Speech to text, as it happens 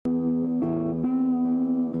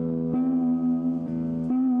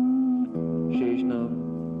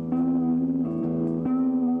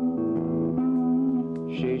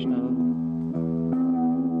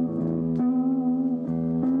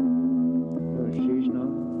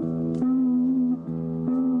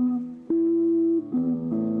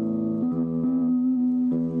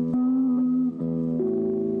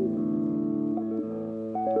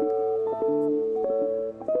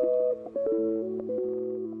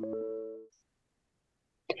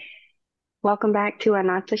Welcome back to a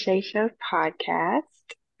Not to Shay Show podcast.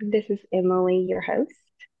 This is Emily, your host,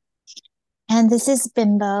 And this is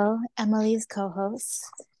Bimbo, Emily's co-host.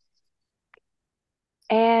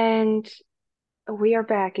 and we are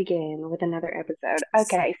back again with another episode.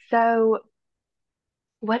 Okay, so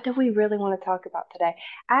what do we really want to talk about today?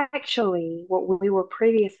 Actually, what we were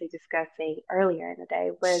previously discussing earlier in the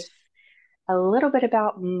day was a little bit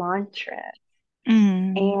about mantras,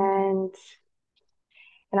 Mm. and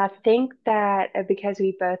I think that because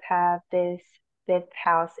we both have this fifth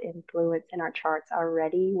house influence in our charts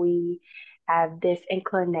already, we have this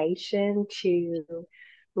inclination to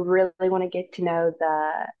really want to get to know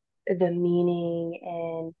the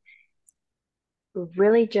meaning and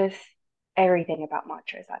really just everything about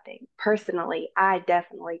mantras, I think. Personally, I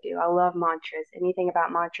definitely do. I love mantras. Anything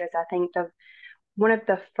about mantras. I think the one of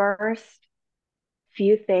the first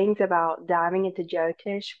few things about diving into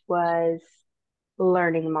Jyotish was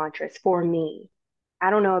learning mantras for me. I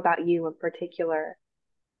don't know about you in particular,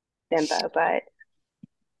 Bimbo, but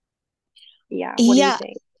yeah, what do you Yeah,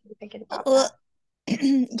 think? What are you thinking about well,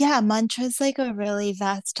 that? yeah, mantra is like a really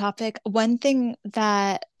vast topic. One thing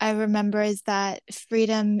that I remember is that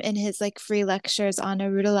Freedom in his like free lectures on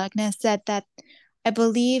Arudalagna said that I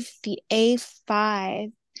believe the A5,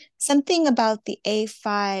 something about the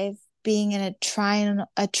A5 being in a trine,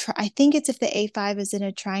 I think it's if the A5 is in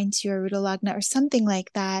a trine to Arudalagna or something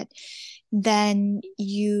like that, then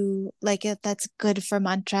you like it, that's good for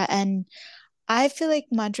mantra. And I feel like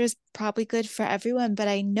mantra is probably good for everyone, but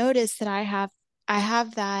I noticed that I have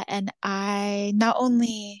that and I not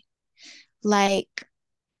only like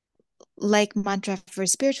mantra for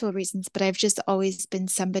spiritual reasons, but I've just always been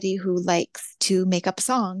somebody who likes to make up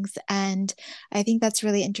songs. And I think that's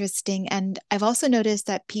really interesting. And I've also noticed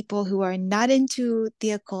that people who are not into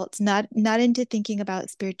the occult, not into thinking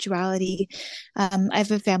about spirituality, I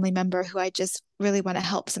have a family member who I just really want to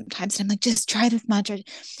help sometimes. And I'm like, just try this mantra.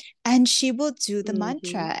 And she will do the Hmm.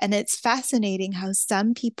 mantra. And it's fascinating how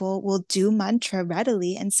some people will do mantra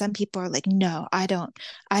readily and some people are like, no, I don't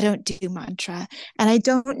do mantra. And I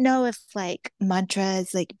don't know if like mantra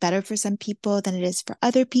is like better for some people than it is for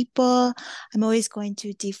other people. I'm always going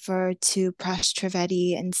to defer to Prash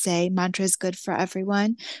Trivedi and say mantra is good for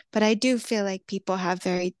everyone. But I do feel like people have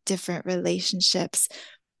very different relationships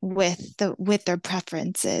with their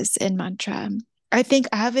preferences in mantra. I think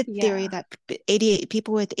I have a theory Yeah. that 88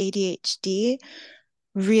 people with ADHD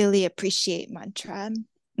really appreciate mantra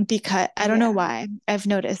because I don't know Yeah. why. I've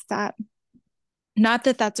noticed that. Not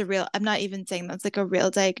that that's a real, I'm not even saying that's like a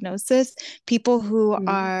real diagnosis. People who Mhm.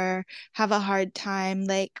 are have a hard time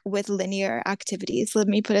like with linear activities, let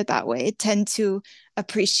me put it that way, tend to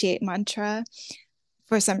appreciate mantra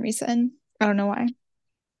for some reason. I don't know why.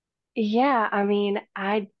 Yeah, I mean,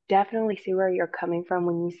 I definitely see where you're coming from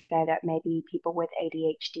when you say that maybe people with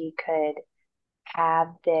ADHD could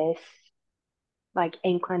have this like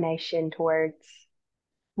inclination towards,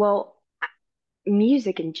 well,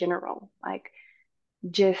 music in general. Like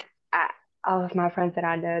just I, all of my friends that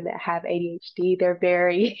I know that have ADHD, they're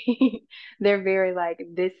very, they're very like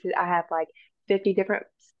this. I have like 50 different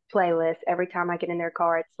playlists. Every time I get in their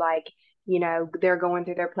car, it's like, they're going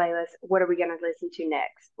through their playlist. What are we going to listen to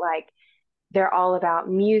next? Like they're all about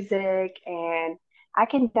music, and I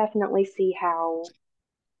can definitely see how,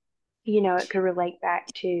 it could relate back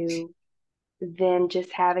to them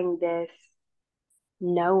just having this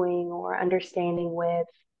knowing or understanding with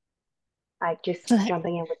like just But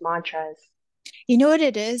jumping in with mantras. you know what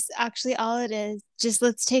it is? Actually, all it is, just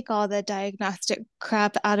let's take all the diagnostic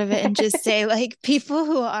crap out of it and just say like people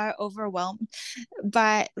who are overwhelmed,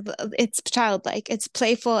 but it's childlike, it's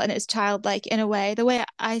playful and it's childlike in a way, the way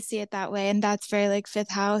I see it that way. And that's very like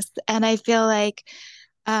fifth house. And I feel like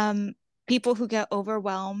um people who get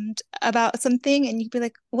overwhelmed about something and you'd be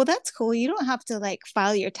like, well, that's cool, you don't have to like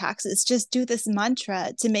file your taxes, just do this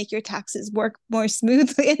mantra to make your taxes work more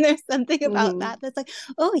smoothly. And there's something about Hmm. that that's like,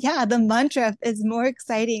 oh yeah, the mantra is more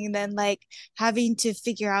exciting than like having to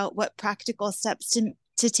figure out what practical steps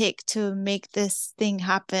to take to make this thing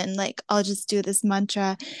happen. Like, I'll just do this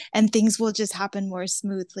mantra and things will just happen more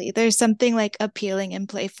smoothly. There's something like appealing and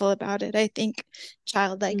playful about it, I think,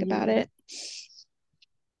 childlike about Hmm. it.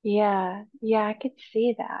 Yeah, yeah, I could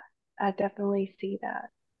see that. I definitely see that.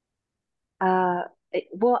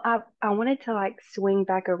 Well, I wanted to like swing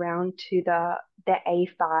back around to the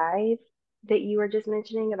A5 that you were just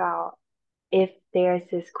mentioning about if there's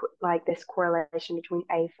like this correlation between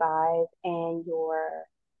A5 and your,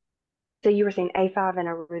 so you were saying A5 and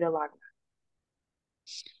a Ruta.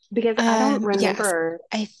 Because I don't Yes, remember.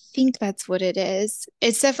 I think that's what it is.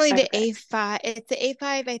 It's definitely the Okay. A5. It's the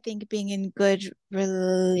A5, I think, being in good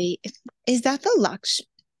really. Is that the Lux?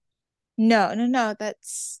 No, no, no.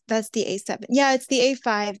 That's the A7. Yeah, it's the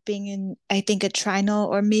A5 being in, I think, a trinal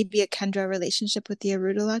or maybe a Kendra relationship with the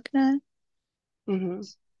Arudalagna. Hmm.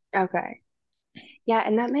 Okay. Yeah,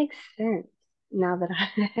 and that makes sense now that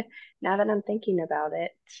I now that I'm thinking about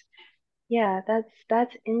it. Yeah,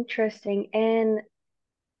 that's interesting. And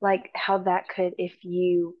like how that could, if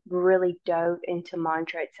you really dove into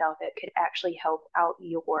mantra itself, it could actually help out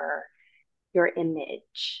your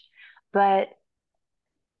image. But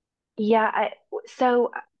yeah,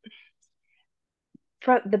 so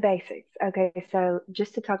for the basics, okay, so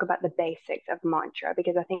just to talk about the basics of mantra,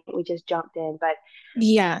 because I think we just jumped in, but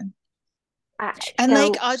Yeah. I, And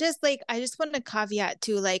like so I'll just like I just want to caveat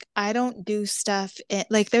too, like I don't do stuff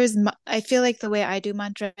like I feel like the way I do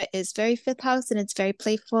mantra is very fifth house and it's very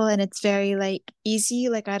playful and it's very like easy.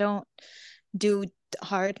 Like I don't do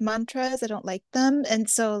hard mantras. I don't like them. And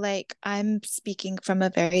so like I'm speaking from a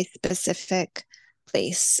very specific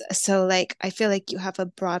place. So like I feel like you have a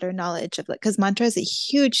broader knowledge of like because mantra is a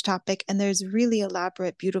huge topic and there's really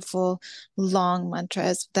elaborate, beautiful, long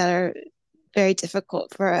mantras that are very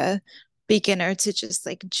difficult for a beginner to just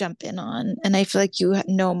like jump in on. And I feel like you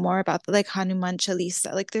know more about the, like Hanuman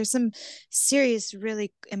Chalisa. Like there's some serious,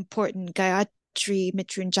 really important Gayatri,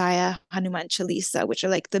 Mrityunjaya, Hanuman Chalisa, which are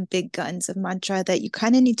like the big guns of mantra that you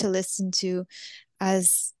kind of need to listen to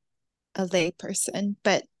as a lay person.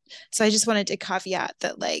 But so I just wanted to caveat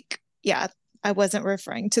that, like, yeah, I wasn't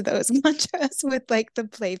referring to those mantras with like the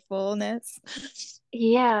playfulness.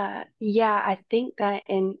 yeah, yeah, I think that,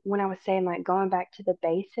 and when I was saying like going back to the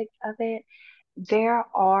basics of it, there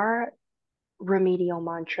are remedial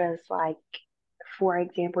mantras like, for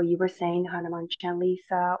example, you were saying Hanuman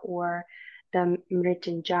Chalisa or the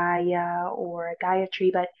Mrityunjaya or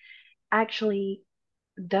Gayatri, but actually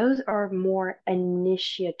those are more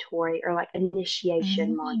initiatory or like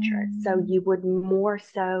initiation mantras. So Mm-hmm. you would more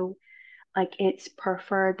so like it's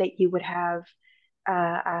preferred that you would have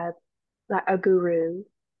a like a guru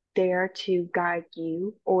there to guide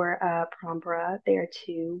you or a parambara there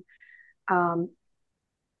to um,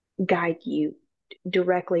 guide you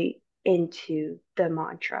directly into the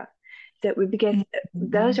mantra. So because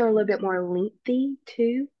those are a little bit more lengthy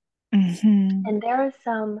too, Mm-hmm. and there are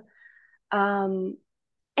some, um,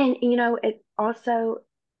 and it also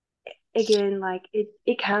again like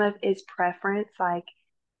it kind of is preference. Like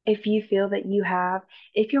if you feel that you have,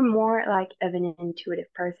 if you're more like of an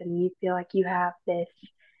intuitive person, you feel like you have this,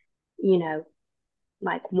 you know,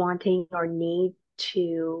 like wanting or need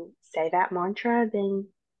to say that mantra, then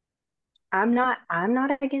I'm not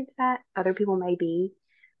against that. Other people may be.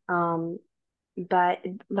 Um, but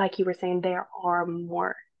like you were saying, there are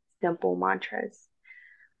more simple mantras.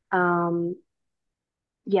 Um,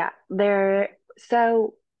 yeah, there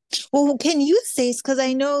so Well, can you say, because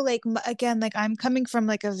I know, like, again, like I'm coming from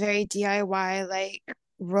like a very DIY, like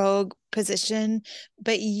rogue position,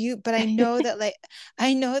 but I know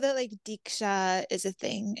that like Diksha is a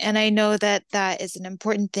thing, and I know that that is an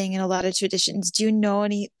important thing in a lot of traditions. Do you know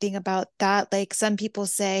anything about that? Like, some people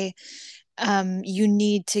say, you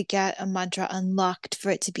need to get a mantra unlocked for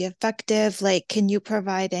it to be effective. Like, can you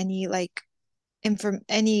provide any like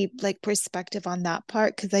any like perspective on that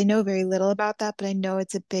part because I know very little about that, but I know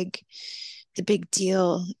it's a big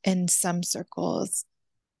deal in some circles.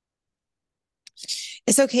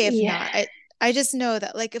 It's okay if yeah. not. I just know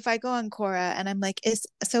that like if I go on Quora and I'm like, is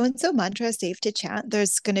so and so mantra safe to chant?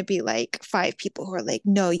 There's gonna be like five people who are like,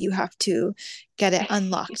 no, you have to get it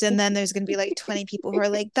unlocked. And then there's gonna be like 20 people who are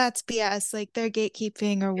like, that's BS, like they're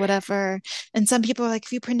gatekeeping or whatever. And some people are like,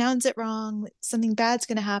 if you pronounce it wrong, something bad's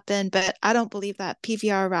gonna happen. But I don't believe that.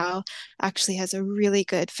 PVR Rao actually has a really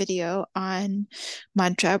good video on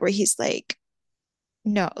mantra where he's like,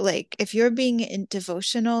 no, like if you're being in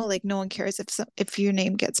devotional, like no one cares if your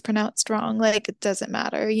name gets pronounced wrong. Like it doesn't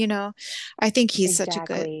matter, you know. I think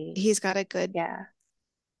Exactly. he's got a good Yeah.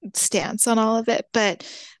 stance on all of it. But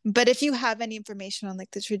if you have any information on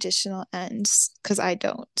like the traditional ends, because I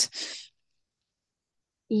don't.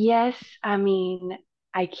 Yes, I mean,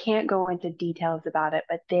 I can't go into details about it,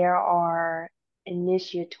 but there are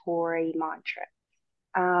initiatory mantras.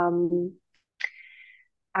 Um,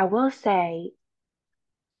 I will say,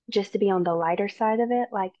 just to be on the lighter side of it,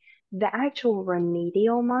 like the actual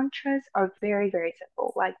remedial mantras are very, very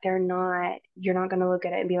simple. Like you're not going to look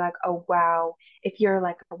at it and be like, oh, wow. If you're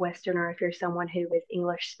like a Westerner, if you're someone who is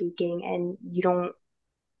English speaking and you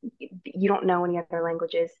don't know any other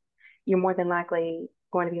languages, you're more than likely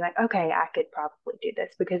going to be like, okay, I could probably do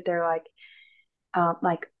this because they're like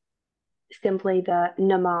simply the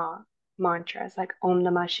Nama mantras, like Om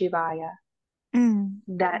Namah Shivaya. Mm.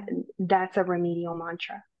 That's a remedial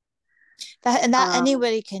mantra. That Um,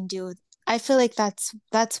 anybody can do. I feel like that's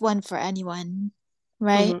one for anyone,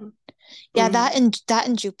 right? mhm, Yeah, mhm. that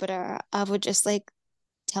and Jupiter, I would just like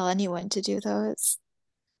tell anyone to do those.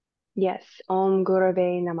 Yes, Om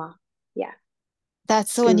Gurave Namah. Yeah,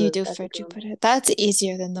 That's the one you guru. do That's for a guru. Jupiter. That's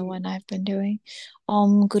easier than the one I've been doing.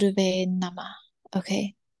 Om Guruve Namah.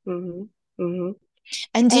 Okay. Mm-hmm. Mm-hmm.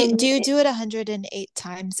 And And do you do it 108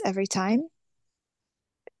 times every time?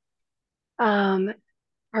 um,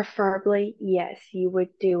 preferably, yes, you would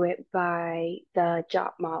do it by the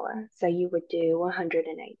jop mala. So you would do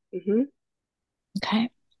 108. Mm-hmm. Okay.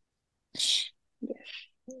 Yes.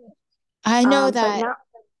 I know But that. not,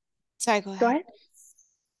 Sorry, go go ahead. ahead.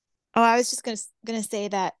 Oh, I was just gonna say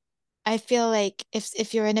that I feel like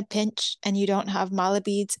if you're in a pinch and you don't have mala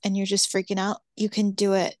beads and you're just freaking out, you can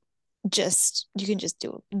do it. You can just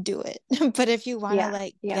do it. But if you want to Yeah,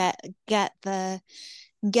 like yeah. get the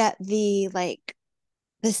like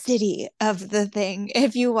the city of the thing,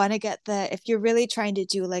 if you want to get the if you're really trying to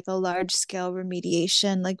do like a large scale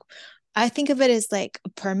remediation, like I think of it as like a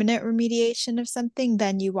permanent remediation of something,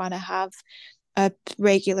 then you want to have a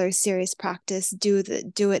regular serious practice, do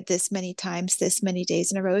it this many times, this many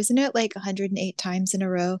days in a row. Isn't it like 108 times in a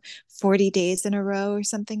row, 40 days in a row or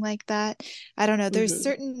something like that? I don't know. There's Mm-hmm.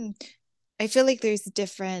 certain I feel like there's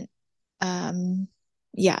different um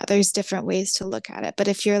yeah, there's different ways to look at it. But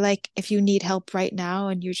if you're like if you need help right now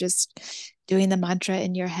and you're just doing the mantra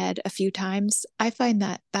in your head a few times, I find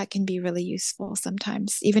that that can be really useful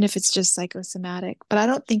sometimes, even if it's just psychosomatic. But I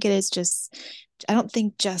don't think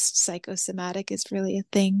just psychosomatic is really a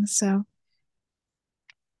thing. So,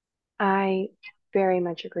 I very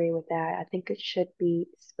much agree with that. I think it should be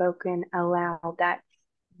spoken aloud. That's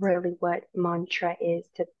really what mantra is,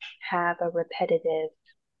 to have a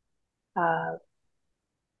uh,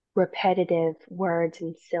 repetitive words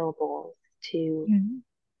and syllables to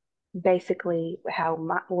mm-hmm. basically how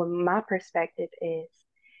my perspective is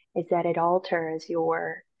that it alters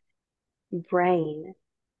your brain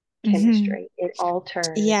Mm-hmm. chemistry. It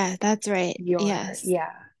alters Yeah, that's right. your, Yes.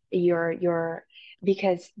 yeah, your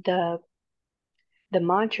because the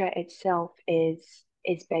mantra itself is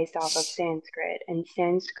based off of Sanskrit, and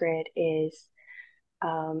Sanskrit is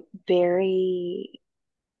very,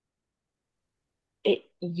 it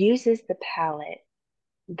uses the palate,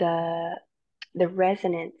 the the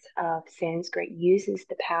resonance of Sanskrit uses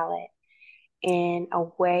the palate in a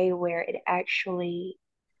way where it actually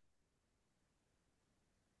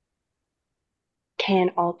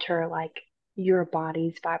can alter like your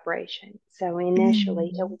body's vibration. So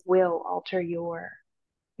initially it Mm. will alter your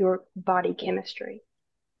body chemistry.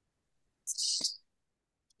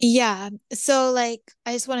 Yeah. So, like,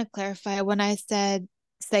 I just want to clarify when I said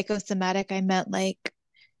psychosomatic, I meant like,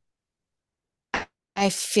 I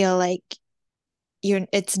feel like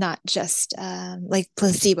it's not just like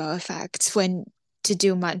placebo effect when to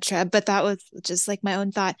do mantra, but that was just like my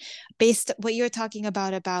own thought based what you're talking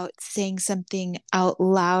about saying something out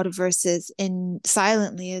loud versus in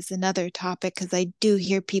silently is another topic because I do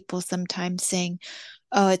hear people sometimes saying,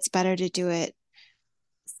 oh, it's better to do it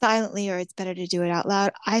silently or it's better to do it out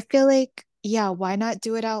loud. I feel like, yeah, why not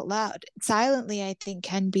do it out loud? Silently, I think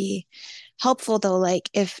can be helpful though, like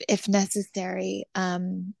if necessary.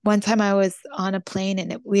 One time I was on a plane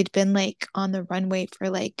and we'd been like on the runway for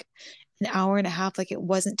like an hour and a half, like it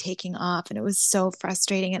wasn't taking off, and it was so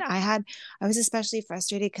frustrating. And I was especially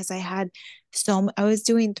frustrated because I was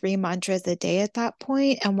doing 3 mantras a day at that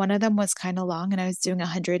point, and one of them was kind of long, and I was doing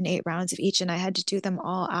 108 rounds of each, and I had to do them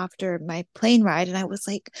all after my plane ride, and I was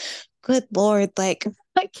like, good Lord, like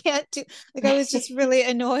I can't do, like I was just really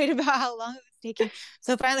annoyed about how long it was taking.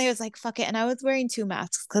 So finally I was like, fuck it. And I was wearing 2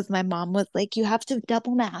 masks because my mom was like, you have to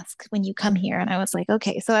double mask when you come here. And I was like,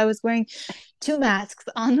 okay. So I was wearing 2 masks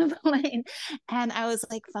on the plane and I was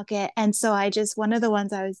like, fuck it. And so I just, one of the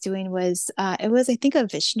ones I was doing was, it was, I think, a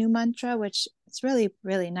Vishnu mantra, which it's really,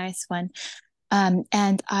 really nice one.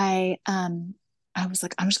 And I was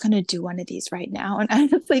like, I'm just gonna do one of these right now. And I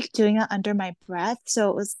was like doing it under my breath. So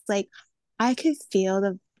it was like I could feel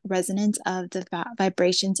the resonance of the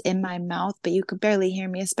vibrations in my mouth, but you could barely hear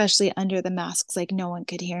me, especially under the masks. Like no one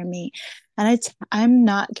could hear me. And I'm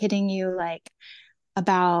not kidding you, like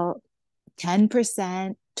about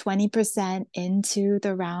 10%, 20% into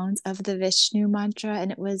the rounds of the Vishnu mantra,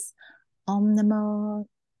 and it was Om Namo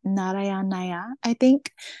Narayanaya, I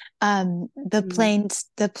think. Mhm.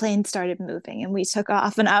 The plane started moving and we took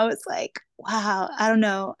off, and I was like, wow, I don't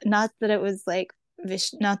know. Not that it was like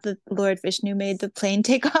not that Lord Vishnu made the plane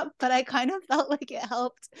take off, but I kind of felt like it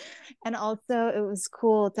helped. And also, it was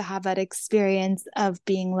cool to have that experience of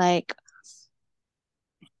being like,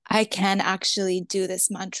 I can actually do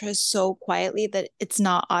this mantra so quietly that it's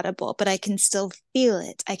not audible, but I can still feel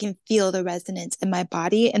it. I can feel the resonance in my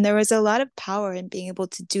body. And there was a lot of power in being able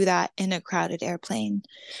to do that in a crowded airplane.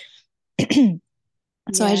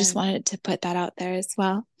 So I just Yes. wanted to put that out there as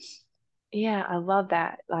well. Yeah, I love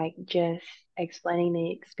that. Like just explaining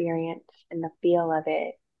the experience and the feel of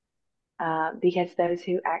it. Because those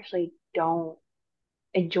who actually don't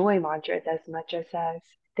enjoy mantras as much as us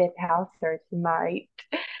fifth housers might,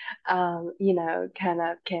 kind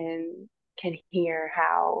of can hear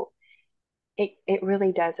how it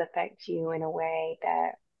really does affect you in a way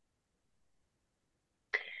that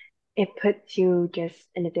it puts you just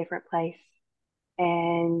in a different place.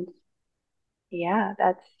 And yeah,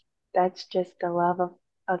 that's just the love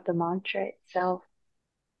of the mantra itself.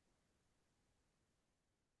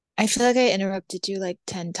 I feel like I interrupted you like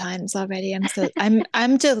 10 times already. I'm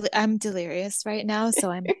delirious right now,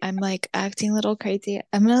 so I'm like acting a little crazy.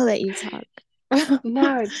 I'm gonna let you talk.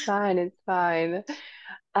 No, it's fine, it's fine.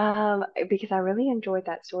 Because I really enjoyed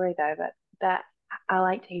that story though, but that I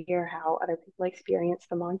like to hear how other people experience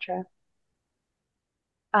the mantra.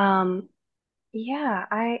 Um, yeah,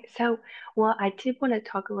 I did want to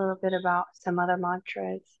talk a little bit about some other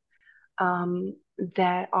mantras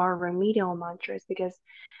that are remedial mantras because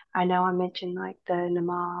I know I mentioned like the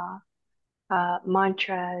Nama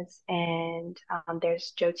mantras and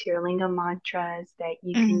there's Jyotirlinga mantras that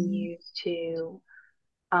you can Mm, use to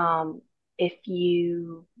um, if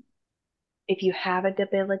you have a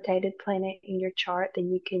debilitated planet in your chart,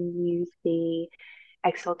 then you can use the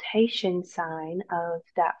exaltation sign of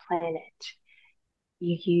that planet.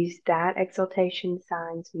 You use that exaltation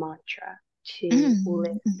sign's mantra to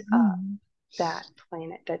lift up mhm. that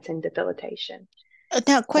planet that's in debilitation.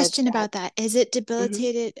 Now, So question about that's that. Is it mhm,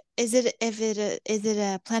 debilitated? Is it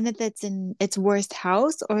a planet that's in its worst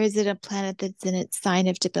house, or is it a planet that's in its sign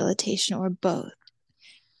of debilitation, or both?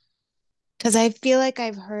 Because I feel like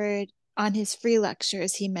I've heard on his free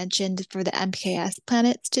lectures he mentioned for the MKS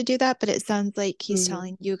planets to do that, but it sounds like he's mhm.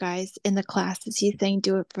 telling you guys in the classes he's saying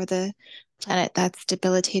do it for the planet that's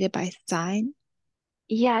debilitated by sign.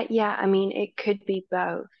 Yeah, yeah. I mean, it could be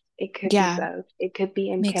both. It could be Yeah, both. It could be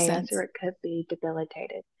in makes chaos or sense. it could be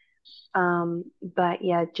debilitated. But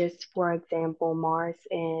yeah, just for example, Mars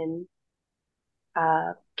in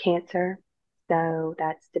Cancer, so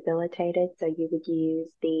that's debilitated. So you would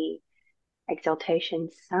use the exaltation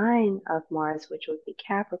sign of Mars, which would be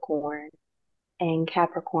Capricorn, and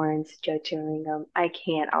Capricorn's Jyotirlingam. I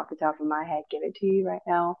can't off the top of my head give it to you right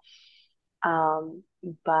now. Um,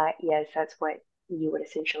 but yes, that's what you would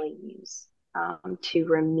essentially use to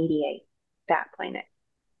remediate that planet.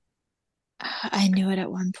 I knew it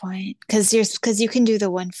at one point because you can do the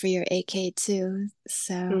one for your AK too.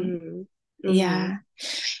 So Hmm. Hmm. yeah.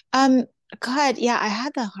 Um, God, yeah, I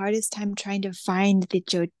had the hardest time trying to find the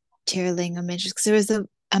Joe Tirling images because there was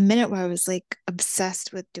a minute where I was like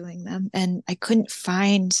obsessed with doing them and I couldn't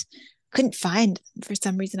find them for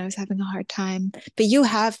some reason. I was having a hard time. But you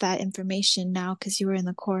have that information now because you were in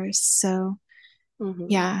the course. So Hmm.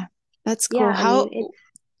 yeah, that's cool. Yeah, I mean, How it's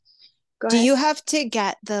go do ahead. you have to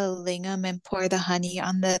get the lingam and pour the honey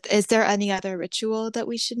on the, is there any other ritual that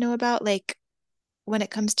we should know about, like when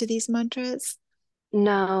it comes to these mantras?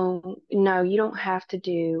 No, no, you don't have to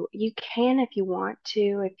do. You can if you want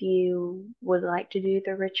to, if you would like to do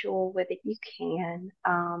the ritual with it, you can.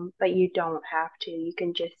 But you don't have to. You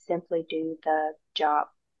can just simply do the job.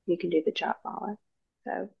 You can do the job mala.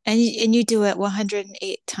 So And you do it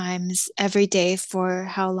 108 times every day for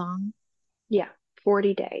how long? yeah,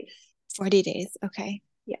 40 days. 40 days. Okay.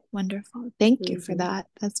 Yeah. Wonderful. Thank you for Hmm. that.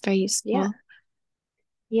 That's very Yeah. useful.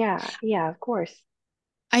 Yeah. Yeah, of course.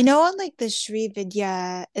 I know on like the Sri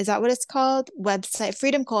Vidya, is that what it's called? Website.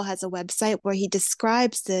 Freedom Cole has a website where he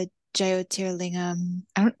describes the Jyotirlingam.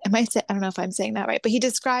 I don't know if I'm saying that right, but he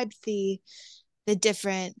describes the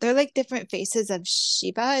different, they're like different faces of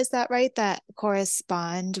Shiva, is that right? That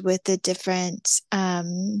correspond with the different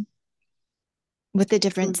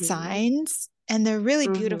Hmm. signs, and they're really Hmm.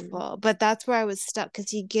 beautiful. But that's where I was stuck because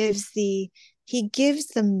he gives the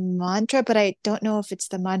mantra, but I don't know if it's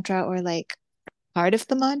the mantra or like part of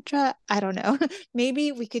the mantra. I don't know.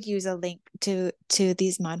 Maybe we could use a link to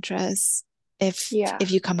these mantras Yeah.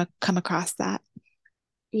 if you come across that.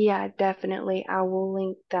 Yeah, definitely. I will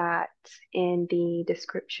link that in the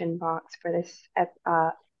description box for this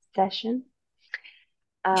session.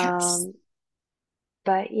 Yes. Um,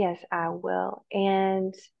 but yes, I will.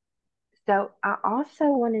 And so I also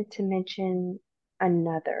wanted to mention,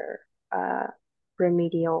 another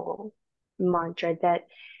remedial mantra that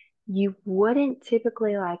you wouldn't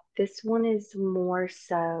typically like. This one is more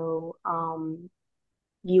so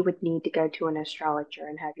you would need to go to an astrologer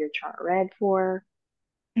and have your chart read for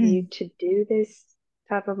you Mm. to do this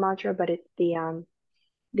type of mantra, but it's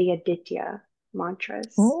the Aditya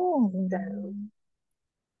mantras. Oh. So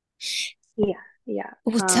yeah, yeah.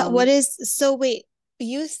 What is so wait,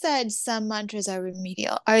 you said some mantras are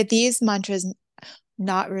remedial. Are these mantras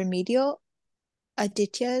not remedial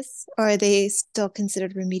adityas, or are they still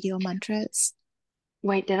considered remedial mantras?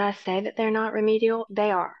 Wait, did I say that they're not remedial?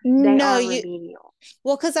 They are. They No, are you remedial.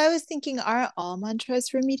 well, because I was thinking, are all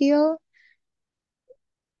mantras remedial?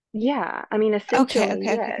 Yeah, I mean, Okay, essentially,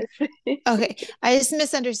 okay, okay. yes. Okay. I just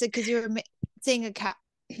misunderstood because you were saying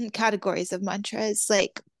categories of mantras.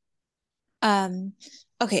 Like, um,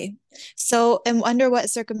 okay. So, and under what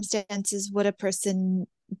circumstances would a person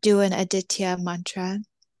do an Aditya mantra?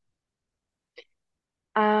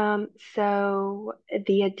 So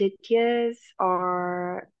the Adityas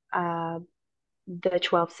are the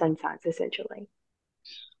 12 sun signs, essentially.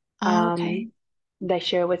 Oh, okay. Um, they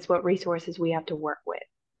show us what resources we have to work with.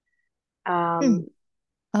 Hmm. Um,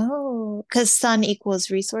 Oh, because sun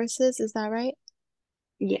equals resources, is that right?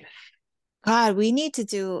 yes, God, we need to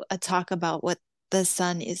do a talk about what the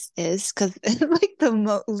sun is because it's like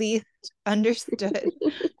the least understood.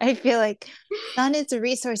 I feel like sun is the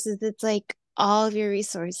resources. It's like all of your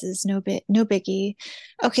resources, no biggie.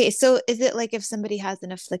 Okay, so is it like if somebody has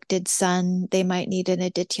an afflicted sun, they might need an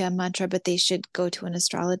Aditya mantra, but they should go to an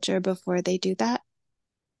astrologer before they do that?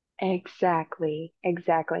 exactly,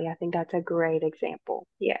 exactly. I think that's a great example.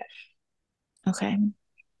 Yes, Okay.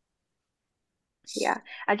 yeah.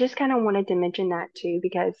 I just kind of wanted to mention that too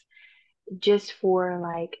because just for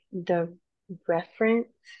like the reference,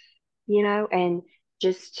 and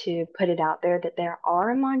just to put it out there that there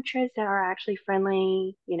are mantras that are actually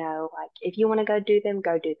friendly, like if you want to go do them.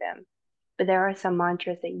 But there are some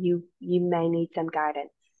mantras that you may need some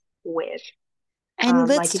guidance with. And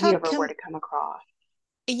let's Like if you talk ever were to come across.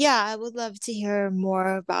 yeah, I would love to hear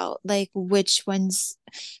more about like which ones,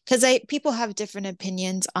 because I people have different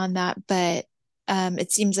opinions on that, but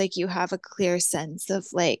it seems like you have a clear sense of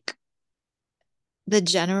like the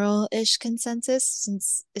general-ish consensus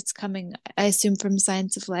since it's coming, I assume, from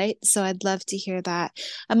Science of Light. So I'd love to hear that.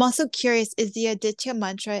 I'm also curious, is the Aditya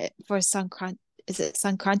mantra for Sankranti, is it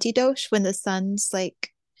Sankranti Dosh when the sun's like,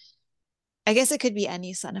 I guess it could be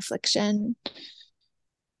any sun affliction.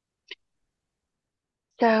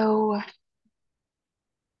 So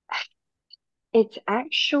it's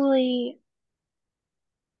actually,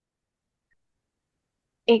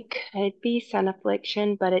 it could be sun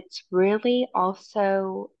affliction, but it's really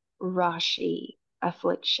also Rashi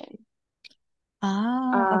affliction.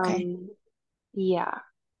 Ah, okay. Um, yeah.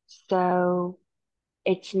 So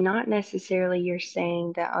it's not necessarily you're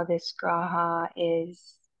saying that, oh, this graha is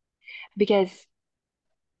because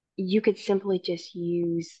you could simply just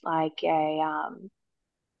use like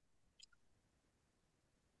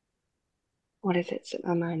what is it?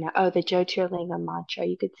 I might know. Oh, the Jyotirlinga mantra.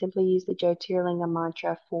 You could simply use the Jyotirlinga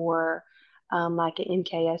mantra for like an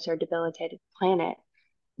MKS or debilitated planet.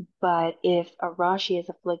 But if a Rashi is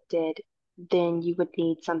afflicted, then you would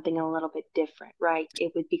need something a little bit different, right?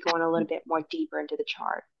 It would be going a little bit more deeper into the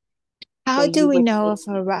chart. So How do you we would know if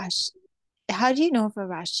a need, rush? How do you know if a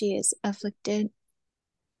Rashi is afflicted?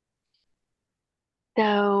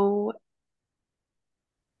 so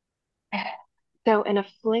so an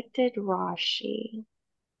afflicted Rashi.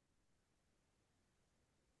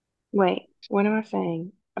 Wait, what am I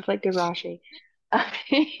saying? Afflicted Rashi.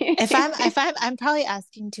 I'm probably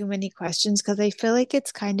asking too many questions because I feel like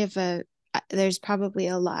it's kind of there's probably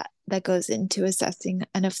a lot that goes into assessing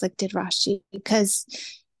an afflicted Rashi because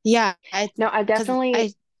yeah, No, I because I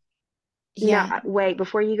definitely, no, yeah. wait,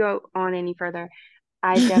 before you go on any further,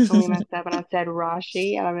 I definitely messed up and I said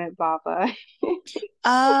Rashi and I meant Baba.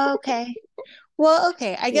 Okay. Well,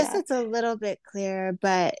 okay. I guess Yeah, it's a little bit clearer,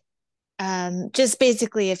 but just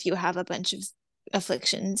basically if you have a bunch of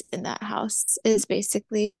afflictions in that house is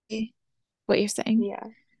basically what you're saying. yeah,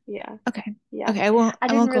 yeah, Okay. yeah. Okay, I I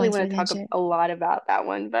didn't won't go really into want a to talk tangent. a lot about that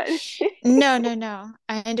one, but No, no, no.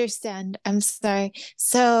 I understand. I'm sorry.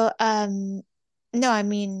 So, no, I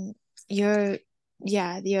mean, you're,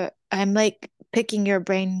 yeah, I'm like picking your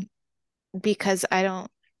brain because I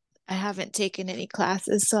haven't taken any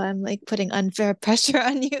classes, so I'm like putting unfair pressure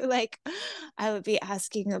on you. Like, I would be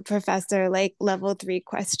asking a professor like level 3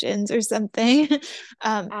 questions or something.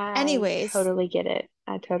 I Anyways, totally get it.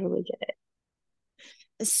 I totally get it.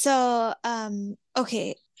 so,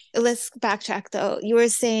 okay. let's backtrack though. You were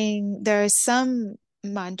saying there are some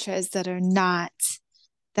mantras that are not,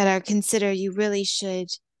 that are considered, you really should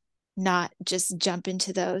not just jump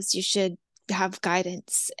into those. You should have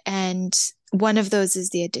guidance. And one of those is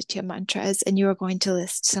the Aditya mantras, and you were going to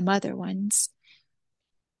list some other ones.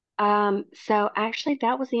 So actually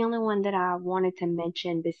that was the only one that I wanted to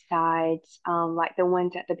mention besides like the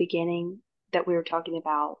ones at the beginning that we were talking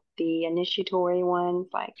about, the initiatory ones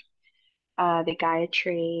like the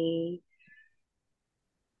Gayatri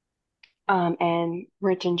and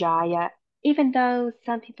Mrityunjaya. Even though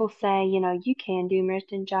some people say, you can do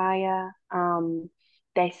Mrityunjaya,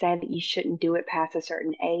 they say that you shouldn't do it past a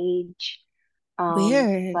certain age.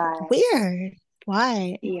 Weird. But Weird.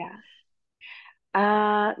 Why? yeah,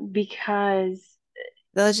 because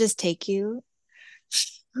They'll just take you.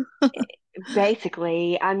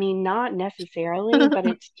 basically, I mean, not necessarily, but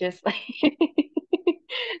it's just like,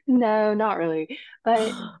 no, not really,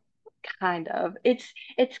 but kind of. It's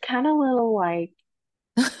kind of little like,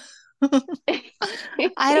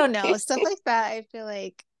 I don't know. Stuff like that, I feel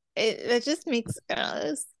like it just makes,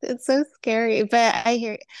 it's so scary. But I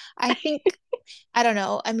think, I don't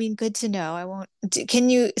know. I mean, good to know. I won't, can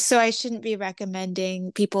you, so I shouldn't be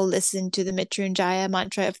recommending people listen to the Mrityunjaya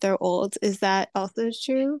mantra if they're old. Is that also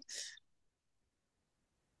true?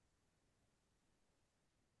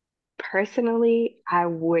 personally, I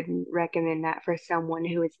wouldn't recommend that for someone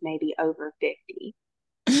who is maybe over 50.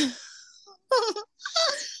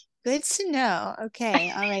 Good to know.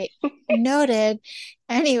 Okay. All right. Noted.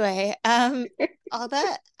 Anyway, all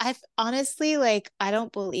that I've honestly like I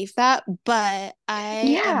don't believe that, but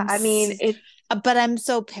Yeah, I mean, but I'm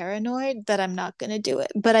so paranoid that I'm not gonna do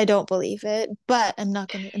it. But I don't believe it. But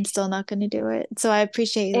I'm still not gonna do it. So I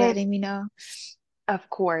appreciate you if letting me know. of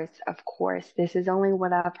course, this is only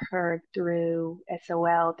what I've heard through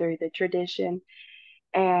SOL, through the tradition.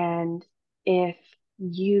 And if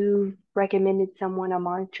you recommended someone a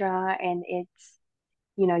mantra and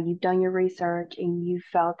you've done your research and you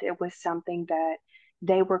felt it was something that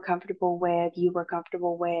they were comfortable with, you were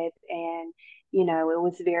comfortable with, and, it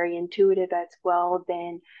was very intuitive as well,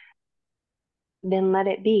 then let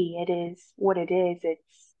it be. It is what it is.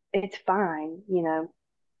 It's fine.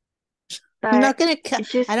 I'm not But gonna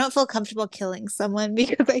just I don't feel comfortable killing someone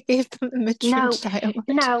because I gave them the no, Mrityunjaya mantra.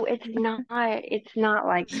 no, it's not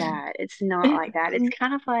like that. It's not like that. It's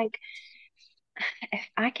kind of like if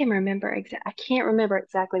I can remember I can't remember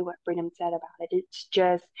exactly what Freedom said about it.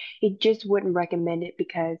 It just wouldn't recommend it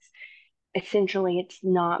because essentially it's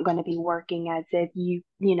not going to be working as if you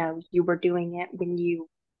were doing it when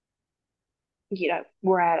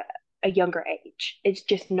were at a younger age. It's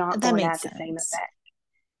just not That going to makes have the same sense. effect.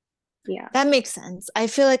 Yeah. That makes sense. I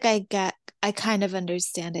feel like I kind of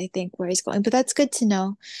understand, I think, where he's going, but that's good to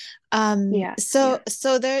know. Yeah. Yeah. So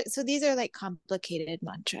these are like complicated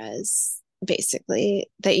mantras, basically,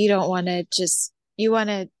 that you don't want to just, you want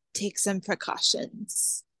to take some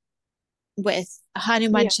precautions with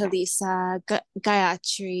Hanuman Yeah. Chalisa,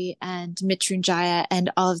 Gayatri, and Mrityunjaya, and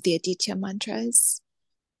all of the Aditya mantras.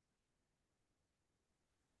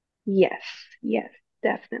 Yes. Yes,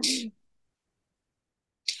 definitely.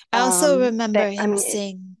 I also But remember I him mean,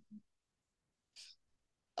 saying,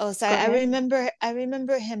 oh, sorry. go ahead. I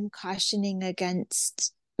remember him cautioning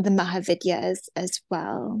against the Mahavidyas as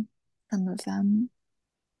well. Some of them.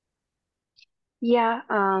 Yeah,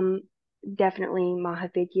 definitely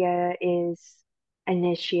Mahavidya is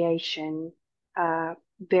initiation,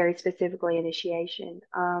 very specifically initiation.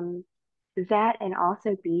 That and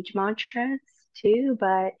also beach mantras too,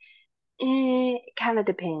 but it kind of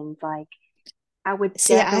depends. Like, I would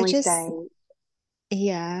See, I definitely just, say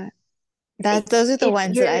yeah, that those are the if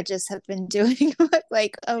ones that I you're, just have been doing.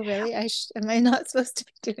 Like, oh, really? Am I not supposed to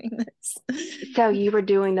be doing this? so you were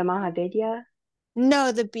doing the Mahavidya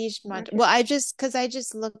No, the beach mantra. mantra? Well, because I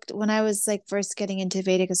just looked when I was like first getting into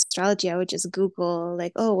Vedic astrology, I would just Google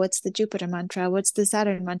like, oh, what's the Jupiter mantra? What's the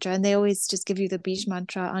Saturn mantra? And they always just give you the beach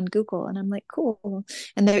mantra on Google. And I'm like, cool.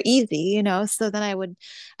 And they're easy. So then I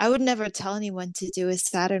would never tell anyone to do a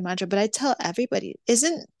Saturn mantra, but I tell everybody,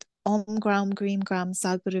 isn't Om Gram Greem Gram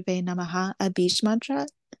Saguruve Namaha a beach mantra?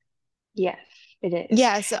 Yes, it is.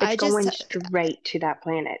 Yeah, so It's going straight to that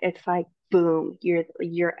planet. It's like boom, you're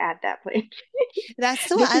at that planet. that's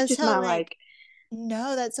the one This I is was just my telling like. like,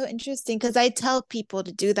 no, that's so interesting because I tell people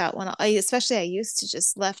to do that especially I used to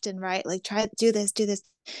just left and right, like try to do this.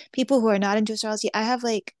 People who are not into astrology, I have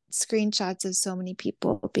like screenshots of so many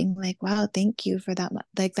people being like, wow, thank you for that.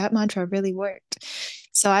 Like that mantra really worked.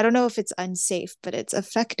 So I don't know if it's unsafe, but it's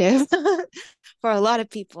effective for a lot of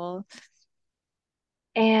people.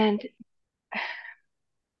 And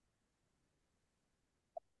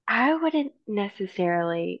wouldn't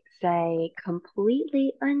necessarily say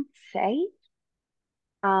completely unsafe.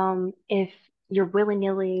 If you're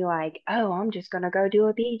willy-nilly like, oh, I'm just gonna go do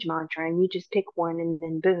a beach mantra and you just pick one and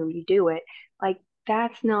then boom, you do it. Like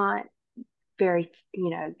that's not very,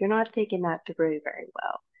 you're not thinking that through very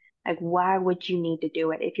well. Like, why would you need to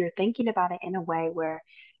do it? If you're thinking about it in a way where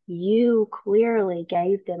you clearly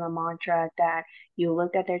gave them a mantra that you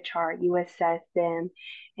looked at their chart, you assessed them,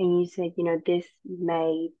 and you said, this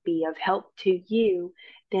may be of help to you,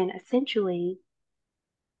 then essentially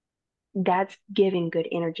that's giving good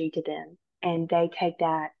energy to them. And they take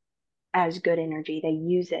that as good energy. They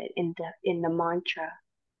use it in the mantra.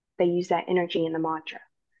 They use that energy in the mantra.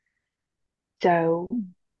 So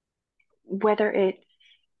whether it's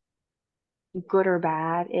good or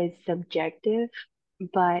bad is subjective,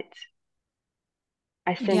 but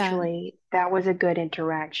Yeah. essentially that was a good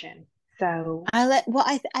interaction. So,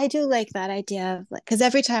 I do like that idea of like, because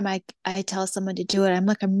every time I tell someone to do it, I'm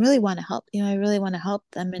like, I really want to help, I really want to help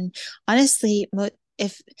them. And honestly,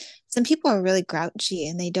 if some people are really grouchy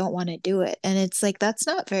and they don't want to do it, and it's like, that's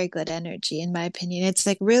not very good energy, in my opinion. It's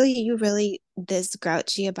like, really, you really this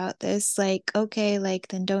grouchy about this? Like, okay, like,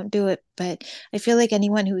 then don't do it. But I feel like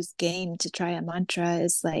anyone who's game to try a mantra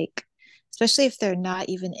is like, especially if they're not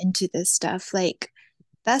even into this stuff, like,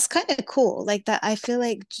 that's kind of cool. Like that, I feel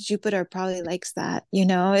like Jupiter probably likes that.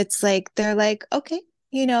 It's like they're like, okay,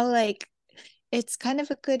 like it's kind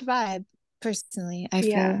of a good vibe, personally, I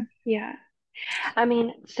yeah, feel. yeah. I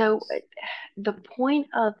mean, so the point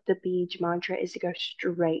of the beach mantra is to go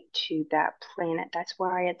straight to that planet. That's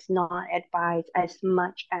why it's not advised as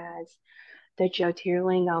much as the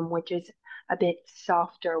Jyotirlingam, which is a bit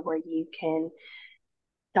softer, where you can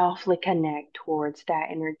softly connect towards that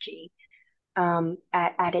energy.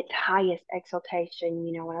 At its highest exaltation,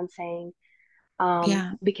 you know what I'm saying?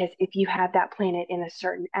 Yeah. Because if you have that planet in a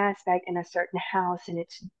certain aspect in a certain house and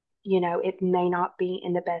it's, it may not be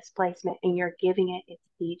in the best placement and you're giving it its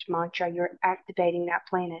beach mantra, you're activating that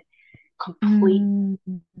planet completely. Mm,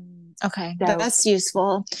 okay, So, that's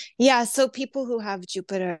useful. Yeah, so people who have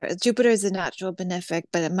Jupiter is a natural benefic,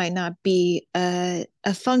 but it might not be a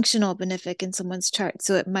functional benefic in someone's chart.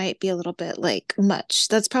 So it might be a little bit like much.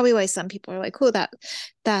 That's probably why some people are like, oh,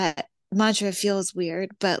 that mantra feels weird,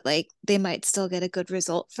 but like they might still get a good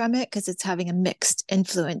result from it because it's having a mixed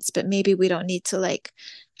influence. But maybe we don't need to like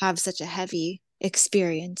have such a heavy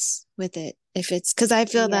experience with it if it's because I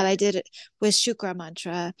feel that yes, I did it with Shukra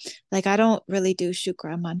mantra. Like I don't really do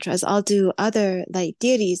Shukra mantras. I'll do other like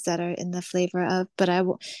deities that are in the flavor of, but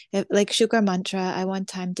like Shukra mantra. I one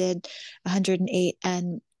time did 108,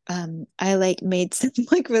 and I like made some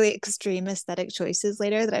like really extreme aesthetic choices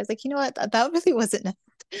later that I was like, you know what, that really wasn't.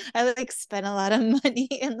 I like spent a lot of money,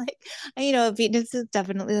 and like Venus is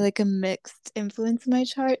definitely like a mixed influence in my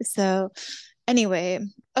chart. So anyway,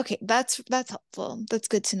 okay, that's helpful. That's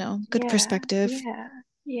good to know. Good yeah, perspective. yeah,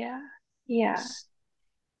 yeah, yeah.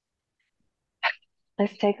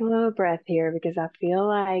 Let's take a little breath here because I feel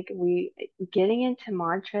like we getting into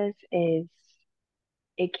mantras is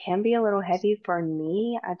it can be a little heavy for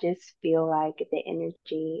me. I just feel like the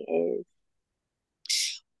energy is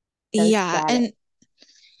so Yeah, static.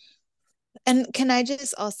 and can I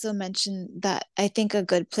just also mention that I think a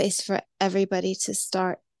good place for everybody to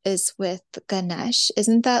start is with Ganesh.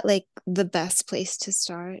 Isn't that like the best place to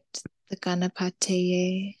start? The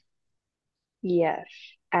Ganapataye. Yes,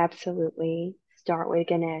 absolutely. Start with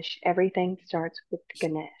Ganesh. Everything starts with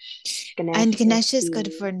Ganesh. And Ganesh is Ganesh is good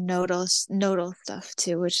the for nodal stuff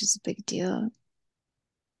too, which is a big deal.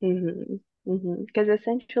 because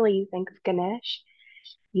essentially you think of Ganesh,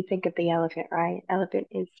 you think of the elephant, right? Elephant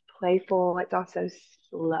is playful. It's also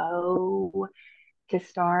slow to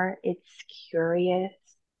start. It's curious.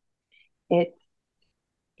 It's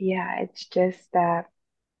yeah, it's just that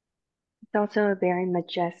it's also a very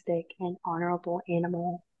majestic and honorable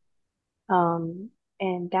animal. Um,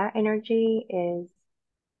 and that energy is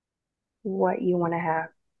what you want to have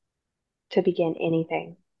to begin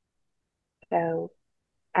anything. So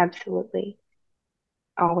absolutely,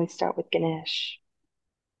 always start with Ganesh.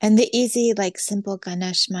 And the easy, like simple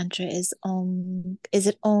Ganesh mantra is Om. Is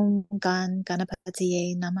it Om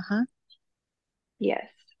Ganapataye Namaha? Yes.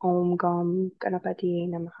 Om Gam Ganapati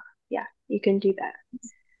Namaha. Yeah, you can do that.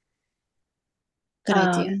 Good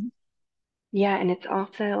idea. Yeah, and it's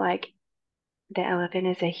also like the elephant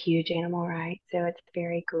is a huge animal, right? So it's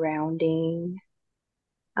very grounding.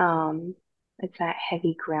 Um, it's that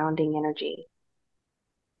heavy grounding energy.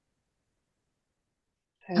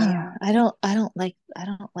 So Oh, yeah. I don't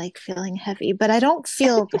like feeling heavy, but I don't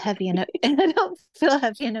feel heavy in a I don't feel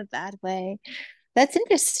heavy in a bad way. That's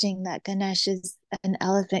interesting that Ganesh is an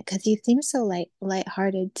elephant because he seems so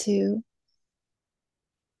lighthearted too.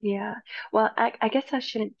 Yeah. Well, I guess I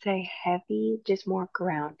shouldn't say heavy, just more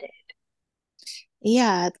grounded.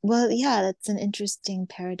 Yeah, well, yeah, that's an interesting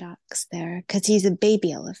paradox there because he's a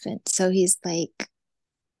baby elephant. So he's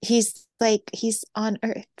on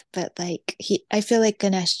Earth, but like I feel like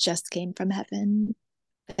Ganesh just came from heaven,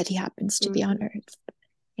 but he happens to be on Hmm. Earth.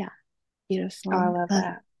 Yeah, Oh, I beautiful. love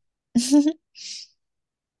that.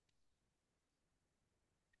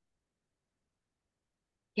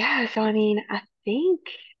 Yeah, so I mean, I think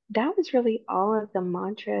that was really all of the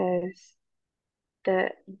mantras,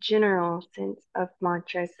 the general sense of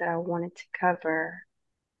mantras that I wanted to cover.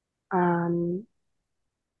 Um,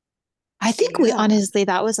 I think we yeah, honestly,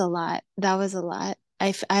 that was a lot. That was a lot.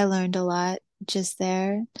 I learned a lot just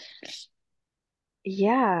there.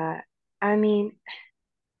 yeah. I mean,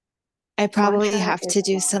 I probably mantra have is to a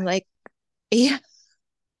do lot. some like, yeah,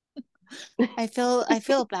 I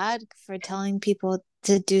feel bad for telling people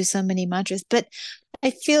to do so many mantras, but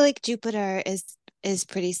I feel like Jupiter is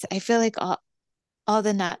pretty. I feel like all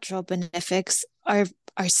the natural benefics are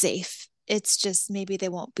safe. It's just maybe they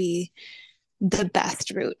won't be the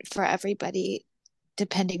best route for everybody,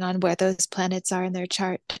 depending on where those planets are in their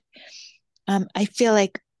chart. I feel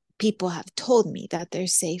like people have told me that they're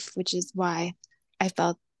safe, which is why I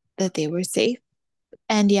felt that they were safe.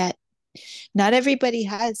 And yet, not everybody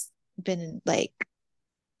has been like,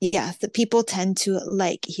 yeah, the people tend to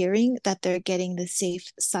like hearing that they're getting the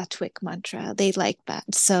safe sattvic mantra. They like that.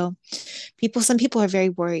 So some people are very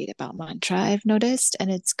worried about mantra, I've noticed,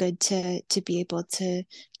 and it's good to be able to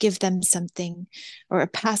give them something or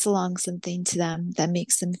pass along something to them that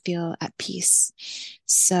makes them feel at peace.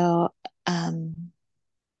 So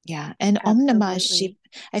yeah, and Om Namah Shiva. Absolutely.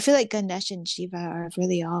 I feel like Ganesh and Shiva are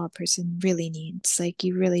really all a person really needs. Like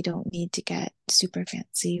you really don't need to get super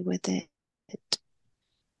fancy with it.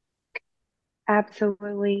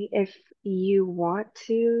 Absolutely. If you want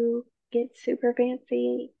to get super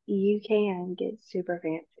fancy, you can get super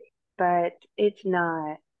fancy, but it's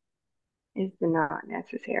not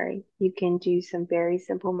necessary. You can do some very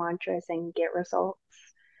simple mantras and get results.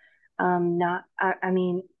 I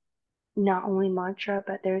mean, not only mantra,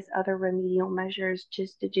 but there's other remedial measures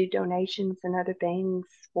just to do donations and other things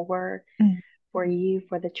for Mm. for you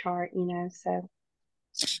for the chart, So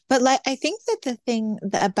But like I think that the thing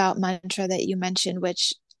about mantra that you mentioned,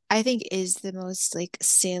 which I think is the most like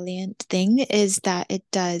salient thing, is that it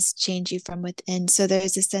does change you from within. So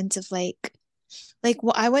there's a sense of like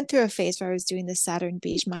well, I went through a phase where I was doing the Saturn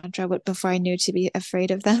beach mantra before I knew to be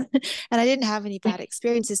afraid of them. And I didn't have any bad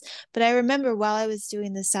experiences. But I remember while I was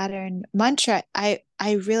doing the Saturn mantra, I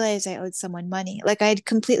realized I owed someone money. Like I'd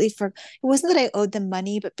completely for it wasn't that I owed them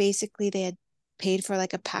money, but basically they had paid for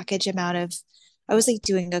like a package amount of I was like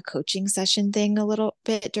doing a coaching session thing a little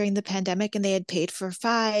bit during the pandemic and they had paid for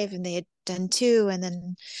five and they had done two and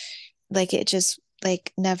then like it just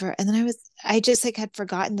like never and then I just like had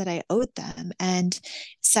forgotten that I owed them and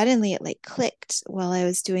suddenly it like clicked while I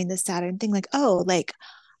was doing the Saturn thing like oh like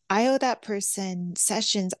I owe that person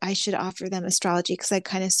sessions. I should offer them astrology because I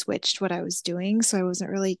kind of switched what I was doing. So I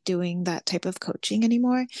wasn't really doing that type of coaching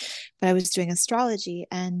anymore, but I was doing astrology.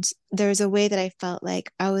 And there's a way that I felt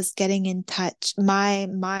like I was getting in touch. My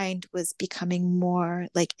mind was becoming more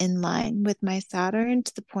like in line with my Saturn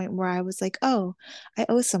to the point where I was like, oh, I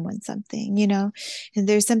owe someone something, you know? And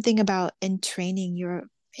there's something about in training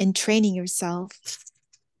yourself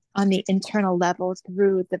on the internal level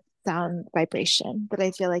through the sound vibration that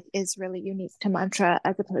I feel like is really unique to mantra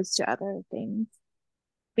as opposed to other things.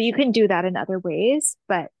 But you can do that in other ways.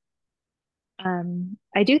 But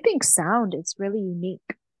I do think sound is really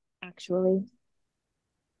unique, actually.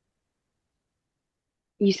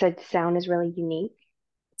 you said sound is really unique.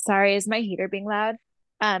 Sorry, is my heater being loud?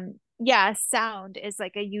 Yeah, sound is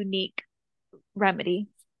like a unique remedy,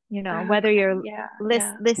 whether Okay, you're yeah,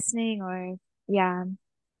 yeah. listening or, yeah.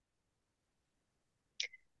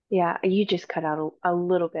 Yeah, you just cut out a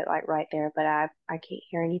little bit like right there, but I can't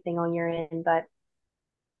hear anything on your end. But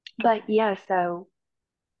Okay. yeah, so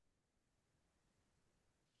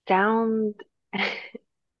sound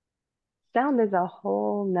sound is a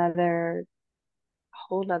whole nother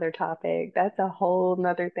topic. That's a whole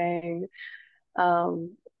nother thing.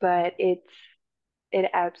 But it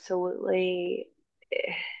absolutely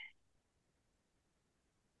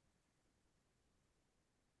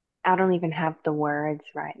I don't even have the words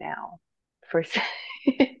right now for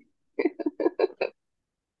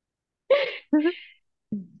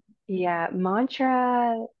yeah,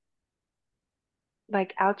 mantra,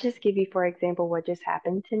 like I'll just give you for example what just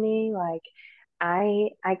happened to me. Like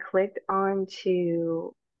I clicked on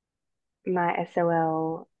to my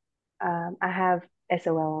SOL. I have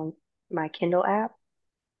SOL on my Kindle app.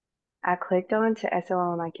 I clicked on to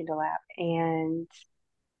SOL on my Kindle app, and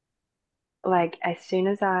like as soon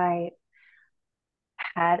as I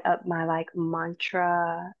had up my like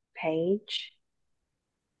mantra page,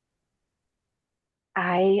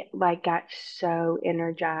 I like got so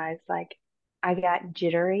energized. Like I got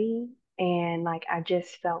jittery and like I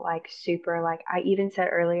just felt like super like I even said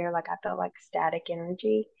earlier like I felt like static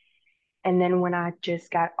energy. And then when I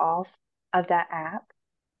just got off of that app,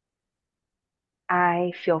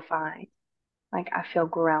 I feel fine. Like I feel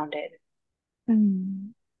grounded.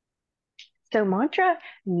 Mm. So mantra,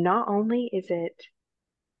 not only is it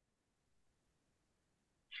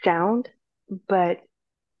sound, but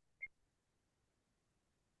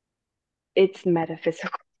it's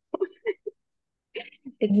metaphysical.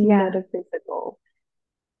 It's Yeah. metaphysical.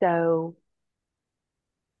 So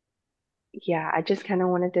yeah, I just kind of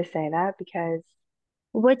wanted to say that because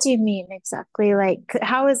What do you mean exactly? Like,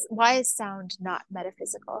 why is sound not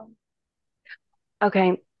metaphysical?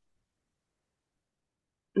 okay,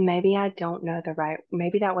 maybe I don't know the right,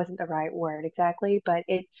 maybe that wasn't the right word exactly, but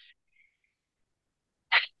it's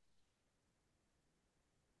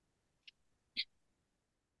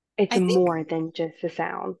I think, more than just the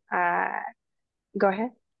sound. Go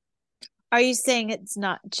ahead. are you saying it's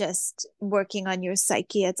not just working on your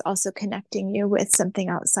psyche, it's also connecting you with something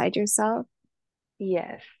outside yourself?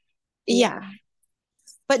 Yes. Yes. Yeah.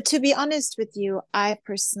 But to be honest with you, I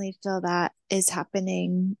personally feel that is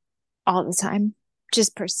happening all the time.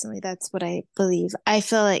 Just personally, that's what I believe. I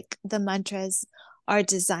feel like the mantras are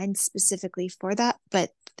designed specifically for that,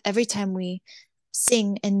 but every time we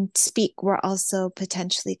sing and speak, we're also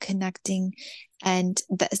potentially connecting, and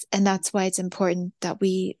that's why it's important that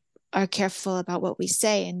we are careful about what we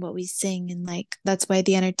say and what we sing, and like that's why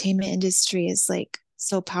the entertainment industry is like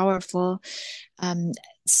so powerful. um,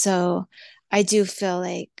 so I do feel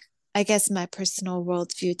like, I guess my personal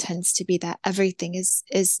worldview tends to be that everything is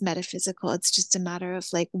metaphysical. It's just a matter of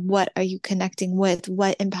like, what are you connecting with?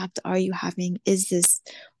 What impact are you having? Is this,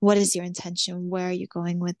 what is your intention? Where are you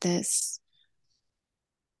going with this?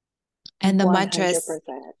 And the mantras,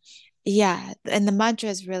 100%. yeah, and the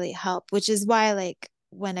mantras really help, which is why like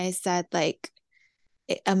when I said like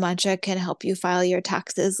a mantra can help you file your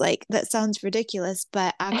taxes, like that sounds ridiculous,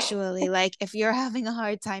 but actually like if you're having a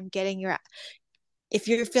hard time getting your, if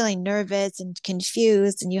you're feeling nervous and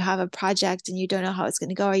confused and you have a project and you don't know how it's going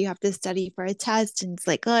to go, or you have to study for a test and it's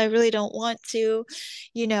like, oh, I really don't want to,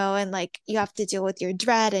 and like you have to deal with your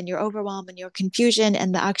dread and your overwhelm and your confusion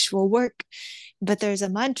and the actual work. But there's a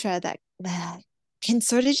mantra that can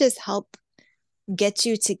sort of just help get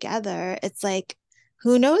you together. It's like,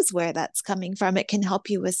 who knows where that's coming from? It can help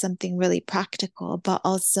you with something really practical, but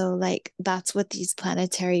also like that's what these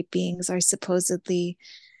planetary beings are supposedly.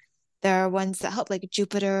 There are ones that help, like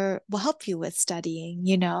Jupiter will help you with studying,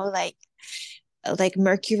 like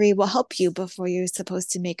Mercury will help you before you're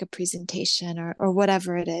supposed to make a presentation, or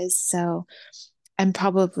whatever it is. So I'm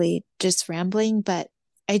probably just rambling, but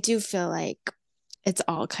I do feel like it's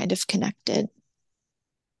all kind of connected.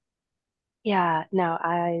 Yeah, no,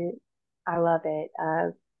 I love it.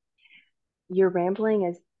 Your rambling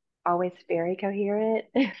is always very coherent,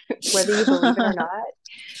 whether you believe it or not.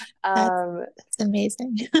 that's Um, that's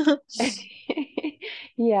amazing.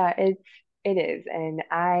 yeah, it is, and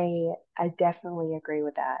I definitely agree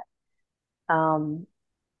with that. Um,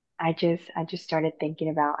 I just started thinking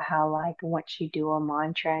about how like once you do a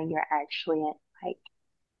mantra, you're actually like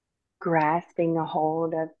grasping a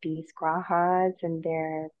hold of these grahas and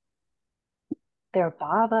their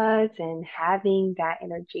babas and having that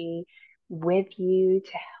energy with you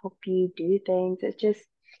to help you do things. It's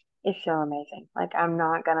so amazing. Like I'm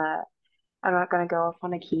not gonna go off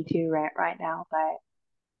on a key two rant right now, but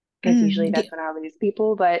because usually Mm, that's when I lose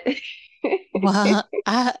people. But well,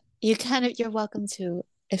 you're welcome to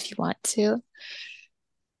if you want to.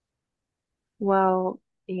 well,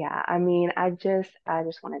 yeah, I mean, I just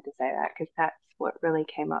wanted to say that because that's what really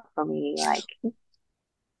came up for me. Like,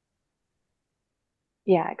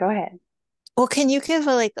 yeah, go ahead. Well, can you give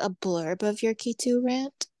like a blurb of your K2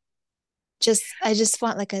 rant? I just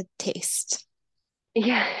want like a taste.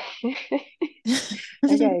 Yeah.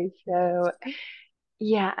 Okay, so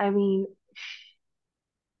yeah, I mean,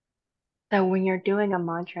 so when you're doing a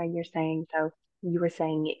mantra, you're saying, so you were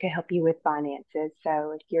saying it could help you with finances.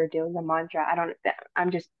 So if you're doing a mantra, I don't,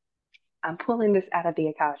 I'm pulling this out of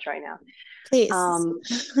the couch right now. Please. Um,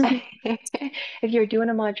 if you're doing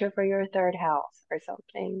a mantra for your third house or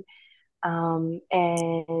something,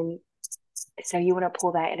 and So you want to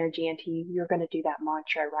pull that energy into you. You're going to do that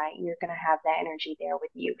mantra, right? You're going to have that energy there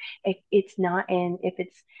with you. If it's not in, if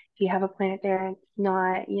you have a planet there, it's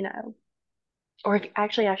not, or if,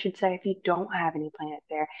 actually, I should say, if you don't have any planets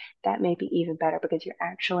there, that may be even better because you're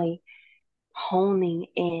actually honing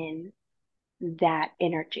in that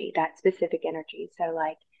energy, that specific energy. So,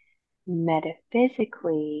 like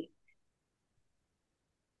metaphysically,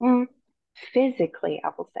 mm, physically, I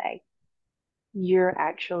will say, you're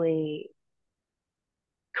actually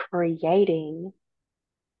creating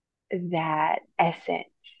that essence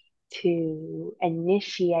to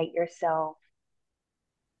initiate yourself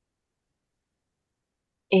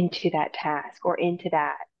into that task or into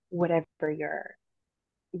that whatever you're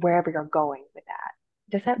wherever you're going with that.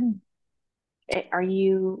 Does that are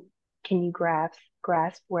you can you grasp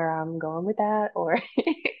where I'm going with that or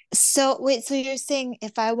So wait, so you're saying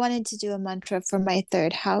if I wanted to do a mantra for my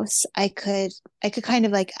third house, I could kind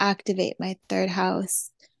of like activate my third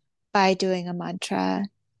house by doing a mantra.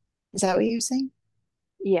 Is that what you're saying?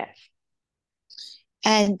 yes.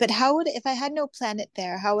 And but how would if I had no planet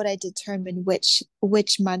there, how would I determine which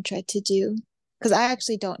mantra to do? Because I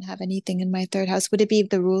actually don't have anything in my third house. Would it be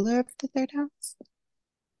the ruler of the third house?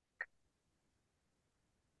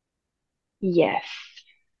 Yes.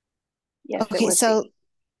 Yes, it Okay, would so be.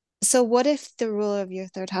 so what if the ruler of your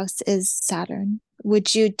third house is Saturn?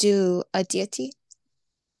 Would you do a deity?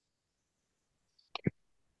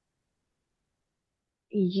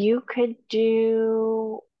 You could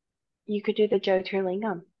do you could do the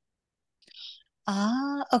Jyotirlingam.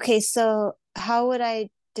 Ah, okay. So how would I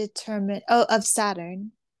determine? Oh, of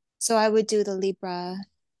Saturn. So I would do the Libra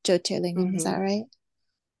Jyotirlingam. Is that Mm-hmm. right?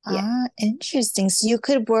 Yes. Ah, interesting. So you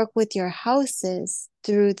could work with your houses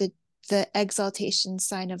through the exaltation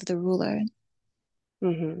sign of the ruler.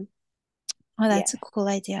 Mm-hmm. Oh, that's Yes. a cool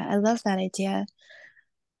idea. I love that idea.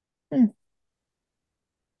 Hmm,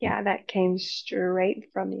 Yeah, that came straight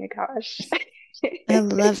from the Akash. I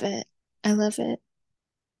love it. I love it.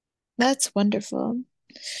 That's wonderful.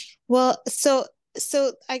 Well, so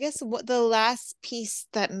I guess what the last piece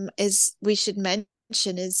that is we should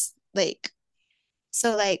mention is like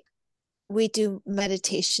so like we do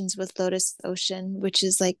meditations with Lotus Ocean, which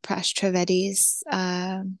is like Prash Trivedi's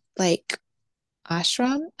like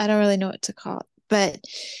ashram. I don't really know what to call it,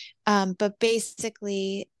 but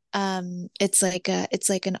basically it's like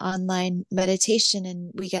an online meditation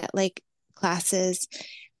and we get like classes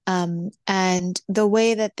and the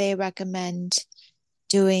way that they recommend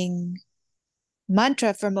doing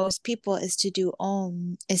mantra for most people is to do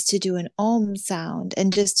an om sound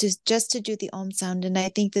and just to do the om sound, and I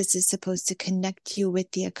think this is supposed to connect you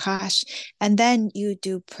with the akash, and then you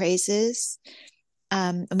do praises,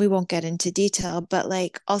 and we won't get into detail, but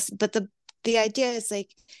like also but the idea is like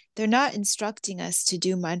they're not instructing us to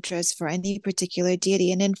do mantras for any particular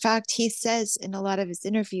deity, and in fact he says in a lot of his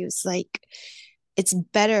interviews like it's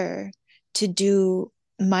better to do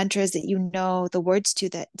mantras that you know the words to,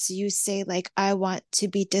 that so you say like I want to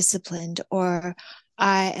be disciplined, or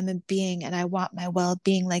I am a being and I want my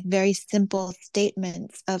well-being, like very simple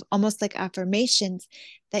statements of almost like affirmations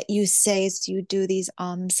that you say as you do these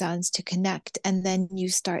sounds to connect, and then you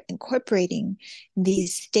start incorporating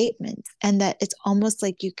these statements, and that it's almost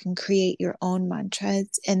like you can create your own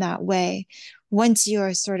mantras in that way once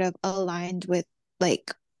you're sort of aligned with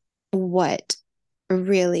like what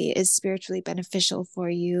really is spiritually beneficial for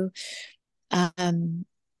you. Um,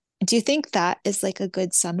 do you think that is like a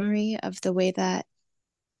good summary of the way that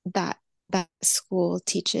that that school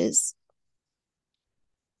teaches?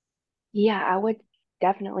 Yeah, I would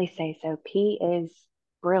definitely say so. P is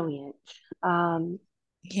brilliant. Um,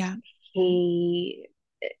 Yeah. he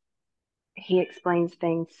he explains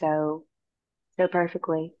things so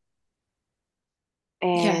perfectly,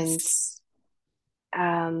 and Yes.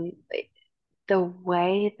 um, the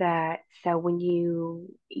way that so when you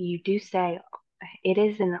do say it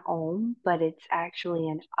is an om, but it's actually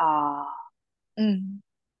an ah. Mm.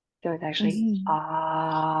 So it's actually Hmm. Oh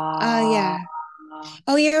ah. yeah.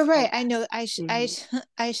 Oh, you're And right. I know. mhm,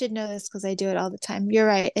 I should know this because I do it all the time. You're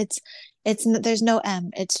right. There's no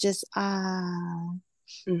M. It's just ah.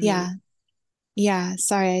 mhm. Yeah. Yeah.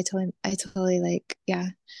 Sorry, I totally like yeah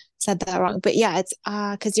said that wrong. But yeah, it's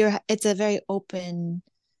because it's a very open.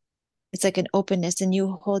 It's like an openness, and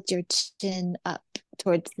you hold your chin up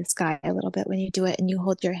towards the sky a little bit when you do it, and you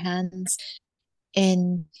hold your hands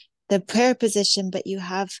in the prayer position, but you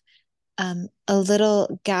have a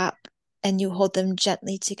little gap, and you hold them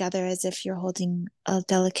gently together as if you're holding a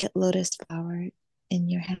delicate lotus flower in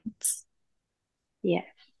your hands. Yes,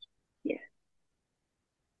 yes.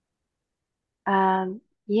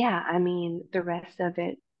 Yeah, I mean, the rest of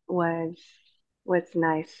it was. was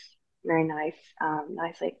nice, very nice,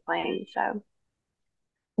 nicely explained. So,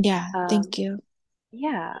 Yeah, um, thank you.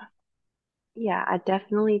 yeah, yeah, I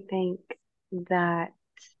definitely think that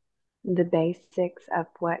the basics of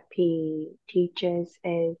what P teaches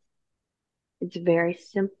is it's very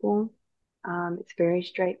simple, it's very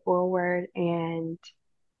straightforward, and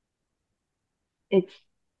it's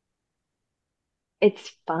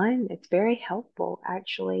it's fun. It's very helpful,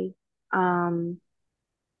 actually. Um,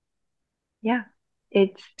 yeah,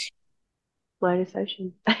 it's Lotus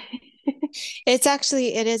Ocean.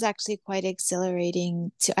 It is actually quite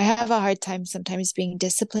exhilarating to, I have a hard time sometimes being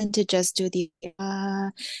disciplined to just do the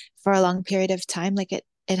for a long period of time. Like it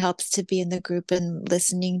helps to be in the group and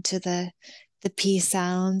listening to the P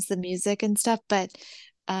sounds, the music and stuff,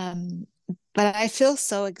 um but I feel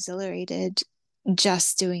so exhilarated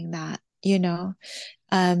just doing that,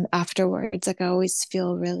 afterwards. Like I always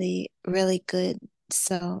feel really, really good.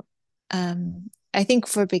 So I think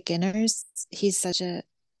for beginners, he's such a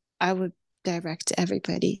I would direct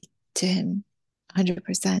everybody to him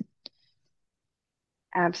 100%.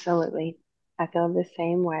 Absolutely. I feel the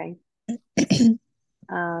same way.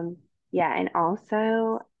 Um, yeah, and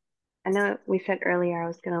also, I know we said earlier I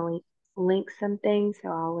was going to link some things, so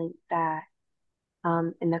I'll link that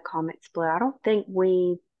in the comments below. I don't think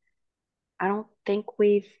we've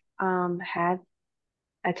had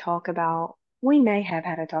a talk about we may have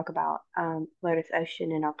had a talk about Lotus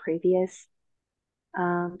Ocean in our previous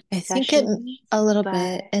I think it sessions, a little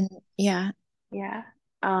bit. but And yeah, yeah.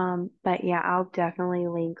 But yeah, I'll definitely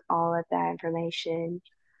link all of that information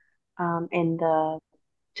in the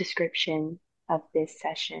description of this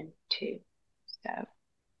session too. So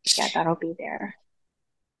yeah, that'll be there.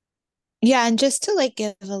 yeah. And just to like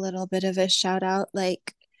give a little bit of a shout out,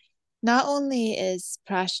 like not only is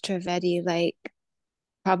Prash Trivedi like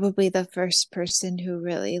probably the first person who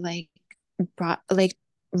really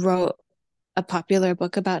wrote a popular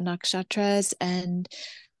book about nakshatras and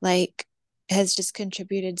like has just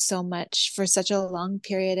contributed so much for such a long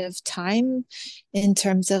period of time in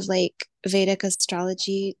terms of like Vedic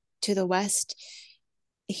astrology to the West.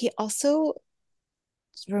 He also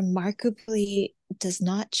remarkably does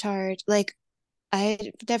not charge like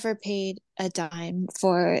I never paid a dime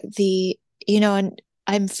for and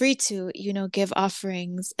I'm free to, give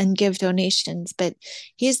offerings and give donations, but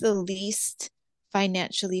he's the least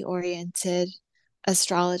financially oriented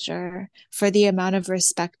astrologer for the amount of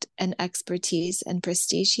respect and expertise and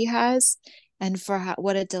prestige he has. And for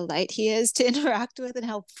what a delight he is to interact with, and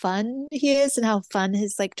how fun he is, and how fun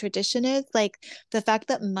his like tradition is. Like the fact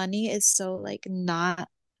that money is so like not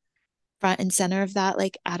front and center of that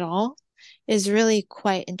like at all is really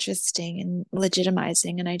quite interesting and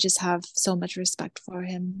legitimizing, and I just have so much respect for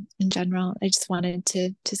him in general. I just wanted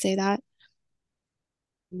to say that.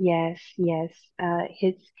 Yes, yes.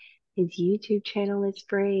 His YouTube channel is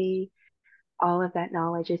free. All of that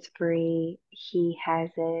knowledge is free. He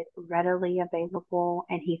has it readily available,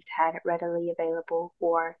 and he's had it readily available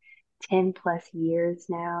for 10 plus years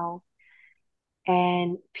now.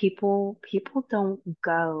 And people don't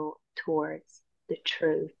go towards the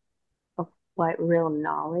truth of what real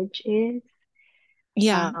knowledge is.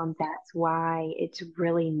 Yeah, That's why it's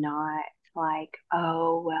really not like,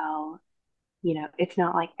 oh, well, it's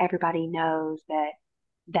not like everybody knows that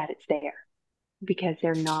it's there because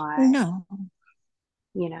no,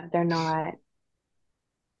 they're not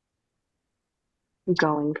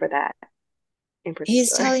going for that in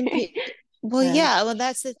he's particular. telling people. Well, So, yeah, well,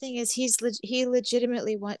 that's the thing is he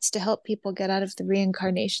legitimately wants to help people get out of the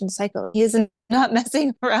reincarnation cycle. He isn't not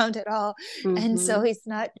messing around at all. And so hmm he's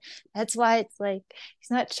not, that's why it's like he's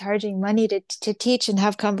not charging money to teach and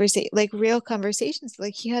have conversation, like real conversations.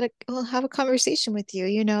 Like he'll have a conversation with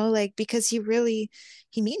you, like because he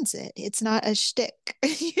means it. It's not a shtick,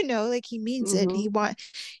 like he means it. hmm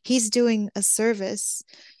He's doing a service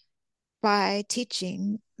by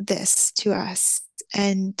teaching this to us.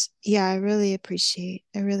 And yeah, I really appreciate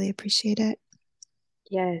it.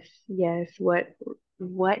 yes, yes.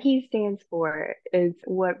 What he stands for is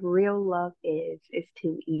what real love is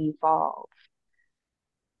to evolve.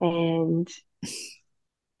 And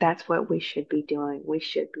that's what we should be doing. We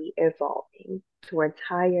should be evolving towards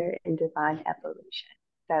higher and divine evolution.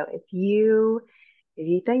 So if you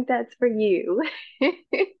think that's for you,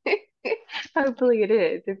 hopefully it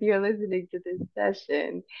is. If you're listening to this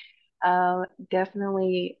session,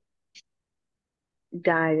 definitely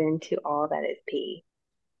dive into all that is P.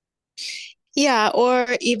 Yeah, or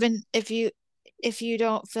even if you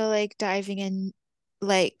don't feel like diving in,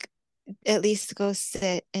 like at least go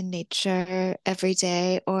sit in nature every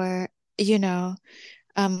day, or you know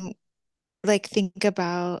um like think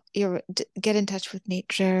about get in touch with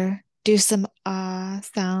nature, do some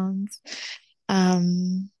sounds.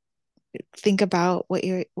 Um, think about what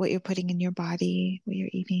you're putting in your body, what you're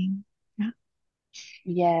eating. Yeah.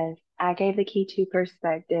 Yes, I gave the key to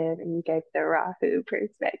perspective and you gave the Rahu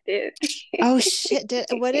perspective. Oh shit.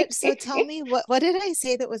 So tell me what did I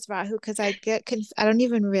say that was Rahu? Because I don't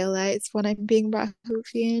even realize when I'm being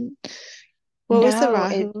Rahufian. What was the No,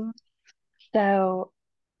 it's Rahu? so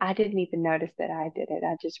I didn't even notice that I did it.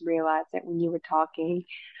 I just realized that when you were talking,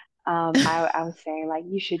 I was saying like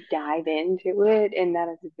you should dive into it, and that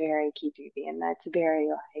is very key to be, and that's very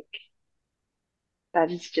like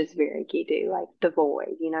that is just very key to like the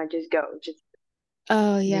void, just go,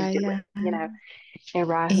 Oh yeah, just do yeah. it. And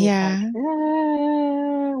Rahu is like, Yeah.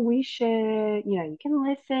 we should, you can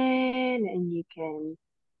listen and you can,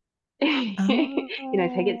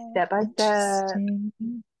 take it Oh, step by step.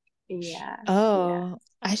 interesting. Yeah, yeah, Oh,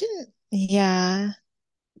 I didn't. Yeah,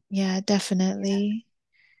 yeah, yeah. definitely.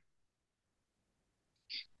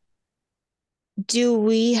 Do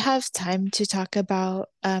we have time to talk about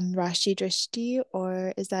Rashi Drishti,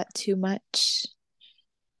 or is that too much?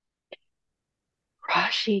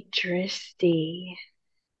 Rashi Dristi.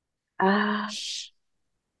 Uh,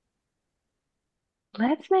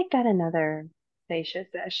 let's make that another Seisha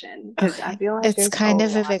session because I Okay, feel like it's there's a kind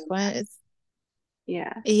of a lot big in one. that.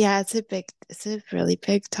 Yeah, Yeah, it's a really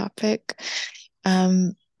big topic.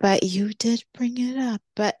 But you did bring it up.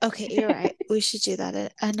 But okay, you're right. We should do that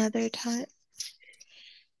at another time.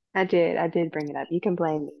 I did bring it up. You can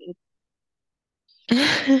blame me.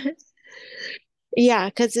 Yeah,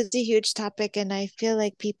 because it's a huge topic and I feel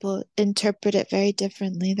like people interpret it very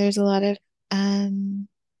differently. There's a lot of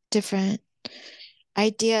different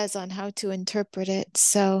ideas on how to interpret it.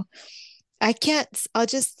 So I can't, I'll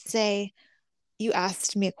just say you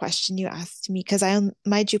asked me a question. You asked me because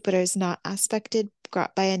my Jupiter is not aspected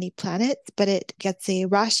by any planets, but it gets a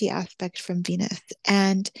Rashi aspect from Venus.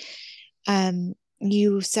 And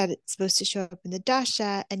you said it's supposed to show up in the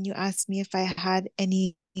dasha, and you asked me if I had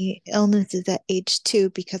any illnesses at age 2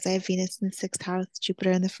 because I have Venus in the sixth house,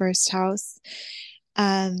 Jupiter in the first house.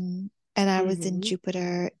 And I was in Hmm.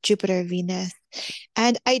 Jupiter, Venus.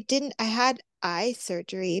 And I had eye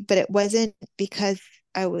surgery, but it wasn't because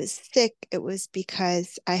I was sick. It was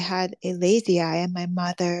because I had a lazy eye, and my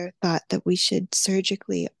mother thought that we should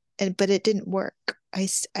surgically, but it didn't work. I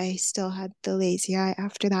still had the lazy eye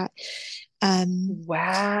after that. Um,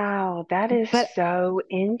 Wow, that is but so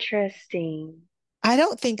interesting. I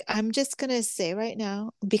don't think I'm just gonna say right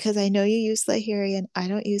now because I know you use Lahiri and I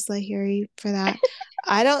don't use Lahiri for that.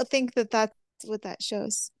 I don't think that that's what that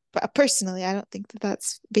shows. But personally, I don't think that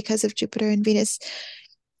that's because of Jupiter and Venus.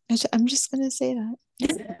 I'm just gonna say that.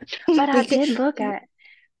 But I We could. did look at,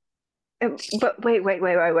 but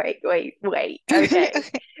wait. Okay.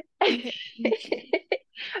 Okay. Okay.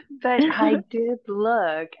 But I did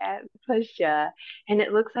look at Pusha, and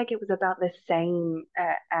it looks like it was about the same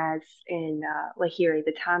as in Lahiri,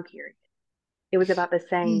 the time period. It was about the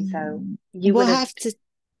same, so Hmm. you We'll would have,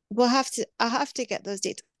 have to I'll have to get those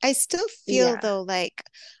dates. I still feel yeah. though like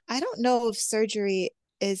I don't know if surgery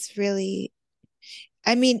is really,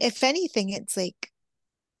 I mean, if anything, it's like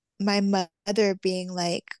my mother being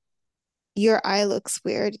like, your eye looks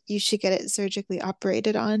weird. You should get it surgically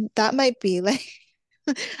operated on. That might be like,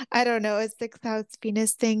 I don't know, a sixth house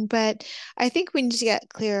Venus thing, but I think we need to get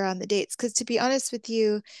clearer on the dates because to be honest with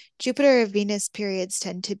you, Jupiter Venus periods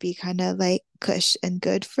tend to be kind of like cush and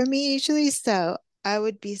good for me usually. So I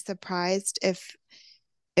would be surprised if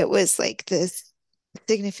it was like this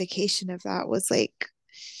signification of that was like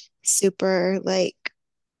super like,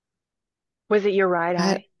 Was it your right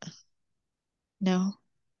I eye? no.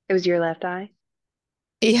 It was your left eye?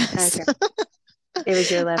 Yes. Okay. It was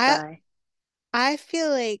your left I eye. I feel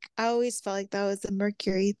like I always felt like that was a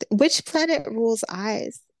Mercury. Which planet rules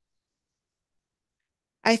eyes?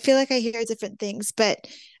 I feel like I hear different things, but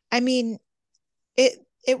I mean,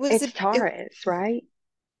 it was It's a it Taurus, right?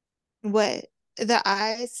 what the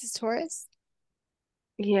eyes is Taurus.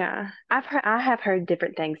 Yeah. I have heard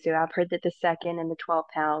different things too. I've heard that the second and the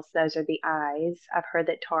 12th house, those are the eyes. I've heard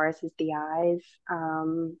that Taurus is the eyes.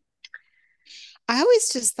 I always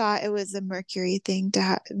just thought it was a Mercury thing to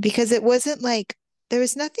have because it wasn't like there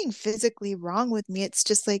was nothing physically wrong with me. It's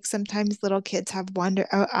just like sometimes little kids have one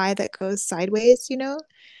eye that goes sideways,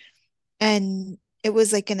 and it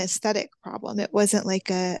was like an aesthetic problem. It wasn't like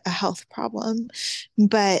a health problem,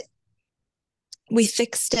 but we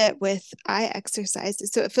fixed it with eye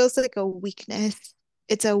exercises. So it feels like a weakness.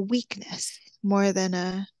 It's a weakness more than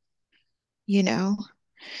a, you know.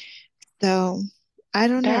 So I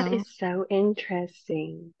don't That know. is so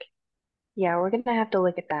interesting. Yeah, we're gonna have to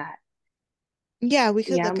look at that. Yeah, we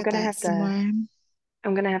could Yeah, look at that some more.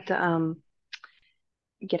 I'm gonna have to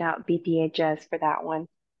get out BPHS for that one.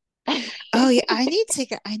 Oh yeah, I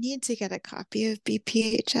need to get a copy of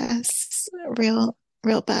BPHS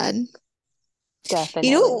real bad.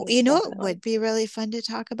 Definitely, You know what definitely. would be really fun to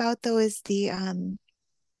talk about though is the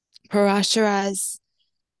Parashara's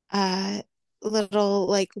uh little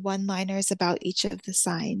like one-liners about each of the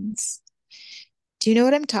signs. Do you know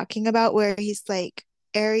what I'm talking about? Where he's like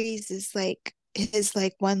Aries is like his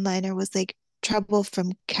like one-liner was like trouble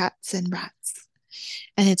from cats and rats.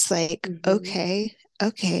 And it's like, Hmm. okay,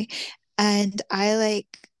 okay. And I like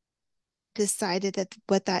decided that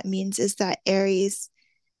what that means is that Aries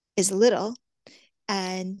is little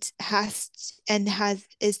and has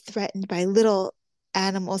is threatened by little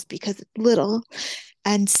animals because it's little.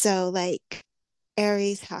 And so like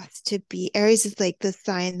Aries is like the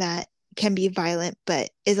sign that can be violent but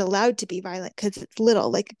is allowed to be violent because it's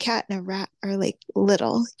little, like a cat and a rat are like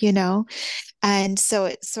little, you know. And so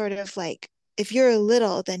it's sort of like if you're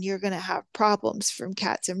little, then you're going to have problems from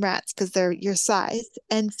cats and rats because they're your size.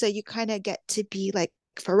 And so you kind of get to be like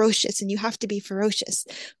ferocious and you have to be ferocious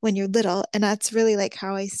when you're little. And that's really like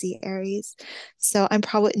how I see Aries. So I'm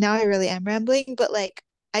probably now I really am rambling, but like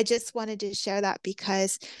I just wanted to share that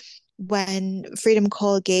because when Freedom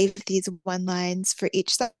Cole gave these one lines for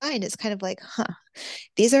each sign, it's kind of like, huh,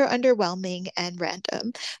 these are underwhelming and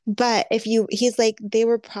random. But he's like, they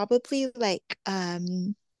were probably like,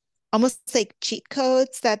 almost like cheat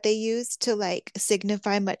codes that they use to like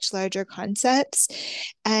signify much larger concepts.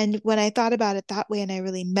 And when I thought about it that way and I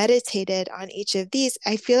really meditated on each of these,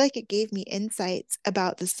 I feel like it gave me insights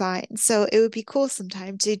about the signs. So it would be cool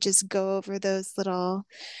sometime to just go over those little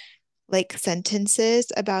like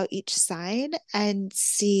sentences about each sign and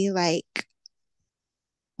see like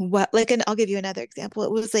what like and I'll give you another example.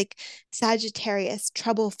 It was like Sagittarius,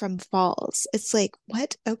 trouble from falls. It's like,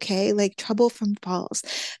 what? Okay, like trouble from falls.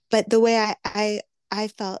 But the way I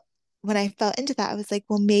felt when I fell into that, I was like,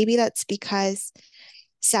 well, maybe that's because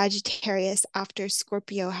Sagittarius after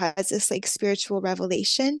Scorpio has this like spiritual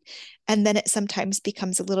revelation, and then it sometimes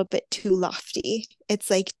becomes a little bit too lofty. It's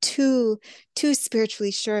like too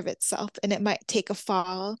spiritually sure of itself, and it might take a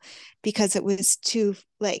fall because it was too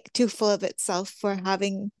full of itself for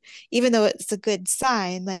having, even though it's a good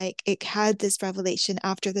sign, like it had this revelation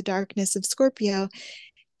after the darkness of Scorpio.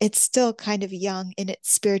 It's still kind of young in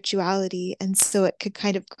its spirituality, and so it could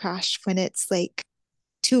kind of crash when it's like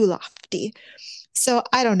too lofty. So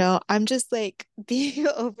I don't know. I'm just like being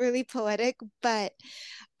overly poetic, but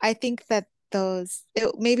I think that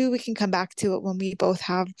maybe we can come back to it when we both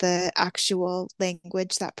have the actual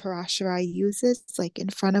language that Parashara uses like in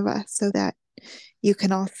front of us so that you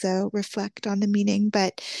can also reflect on the meaning.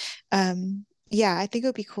 But yeah, I think it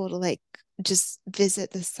would be cool to like just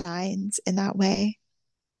visit the signs in that way.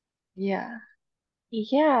 Yeah.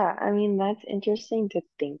 Yeah, I mean, that's interesting to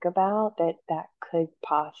think about that that could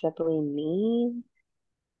possibly mean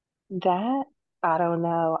that. I don't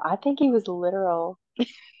know. I think he was literal.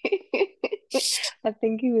 I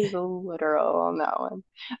think he was literal on that one.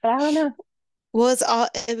 But I don't know. Well,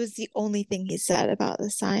 it was the only thing he said about the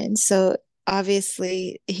signs. So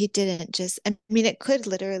obviously he didn't just I mean it could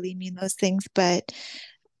literally mean those things, but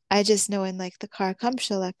I just know in like the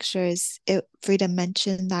Karakamsha lectures, Frida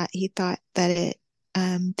mentioned that he thought that it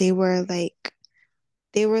they were like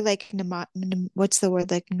what's the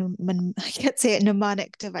word like I can't say it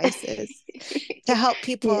mnemonic devices to help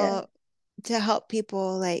Yeah.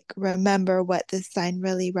 people like remember what the sign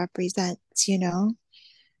really represents, you know?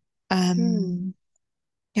 Hmm. Um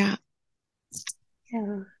yeah.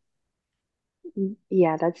 Yeah.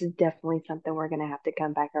 Yeah, that's definitely something we're gonna have to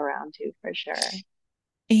come back around to for sure.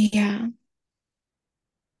 Yeah.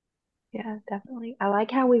 Yeah, definitely. I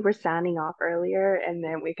like how we were signing off earlier and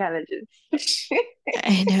then we kind of just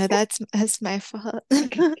I know that's my fault.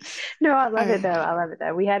 No, I All love it though. right. I love it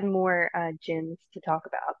though. We had more gems to talk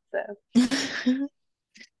about, so.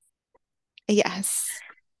 Yes.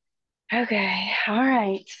 Okay, all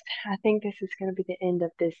right. I think this is going to be the end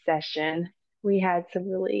of this session. We had some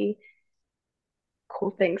really cool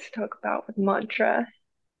things to talk about with mantra.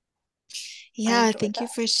 I Yeah, enjoyed thank you that.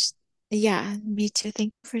 for yeah, me too.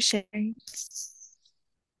 Thank you for sharing.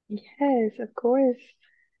 Yes, of course.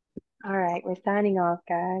 All right, we're signing off,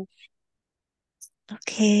 guys.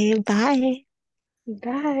 Okay, bye.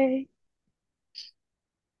 Bye.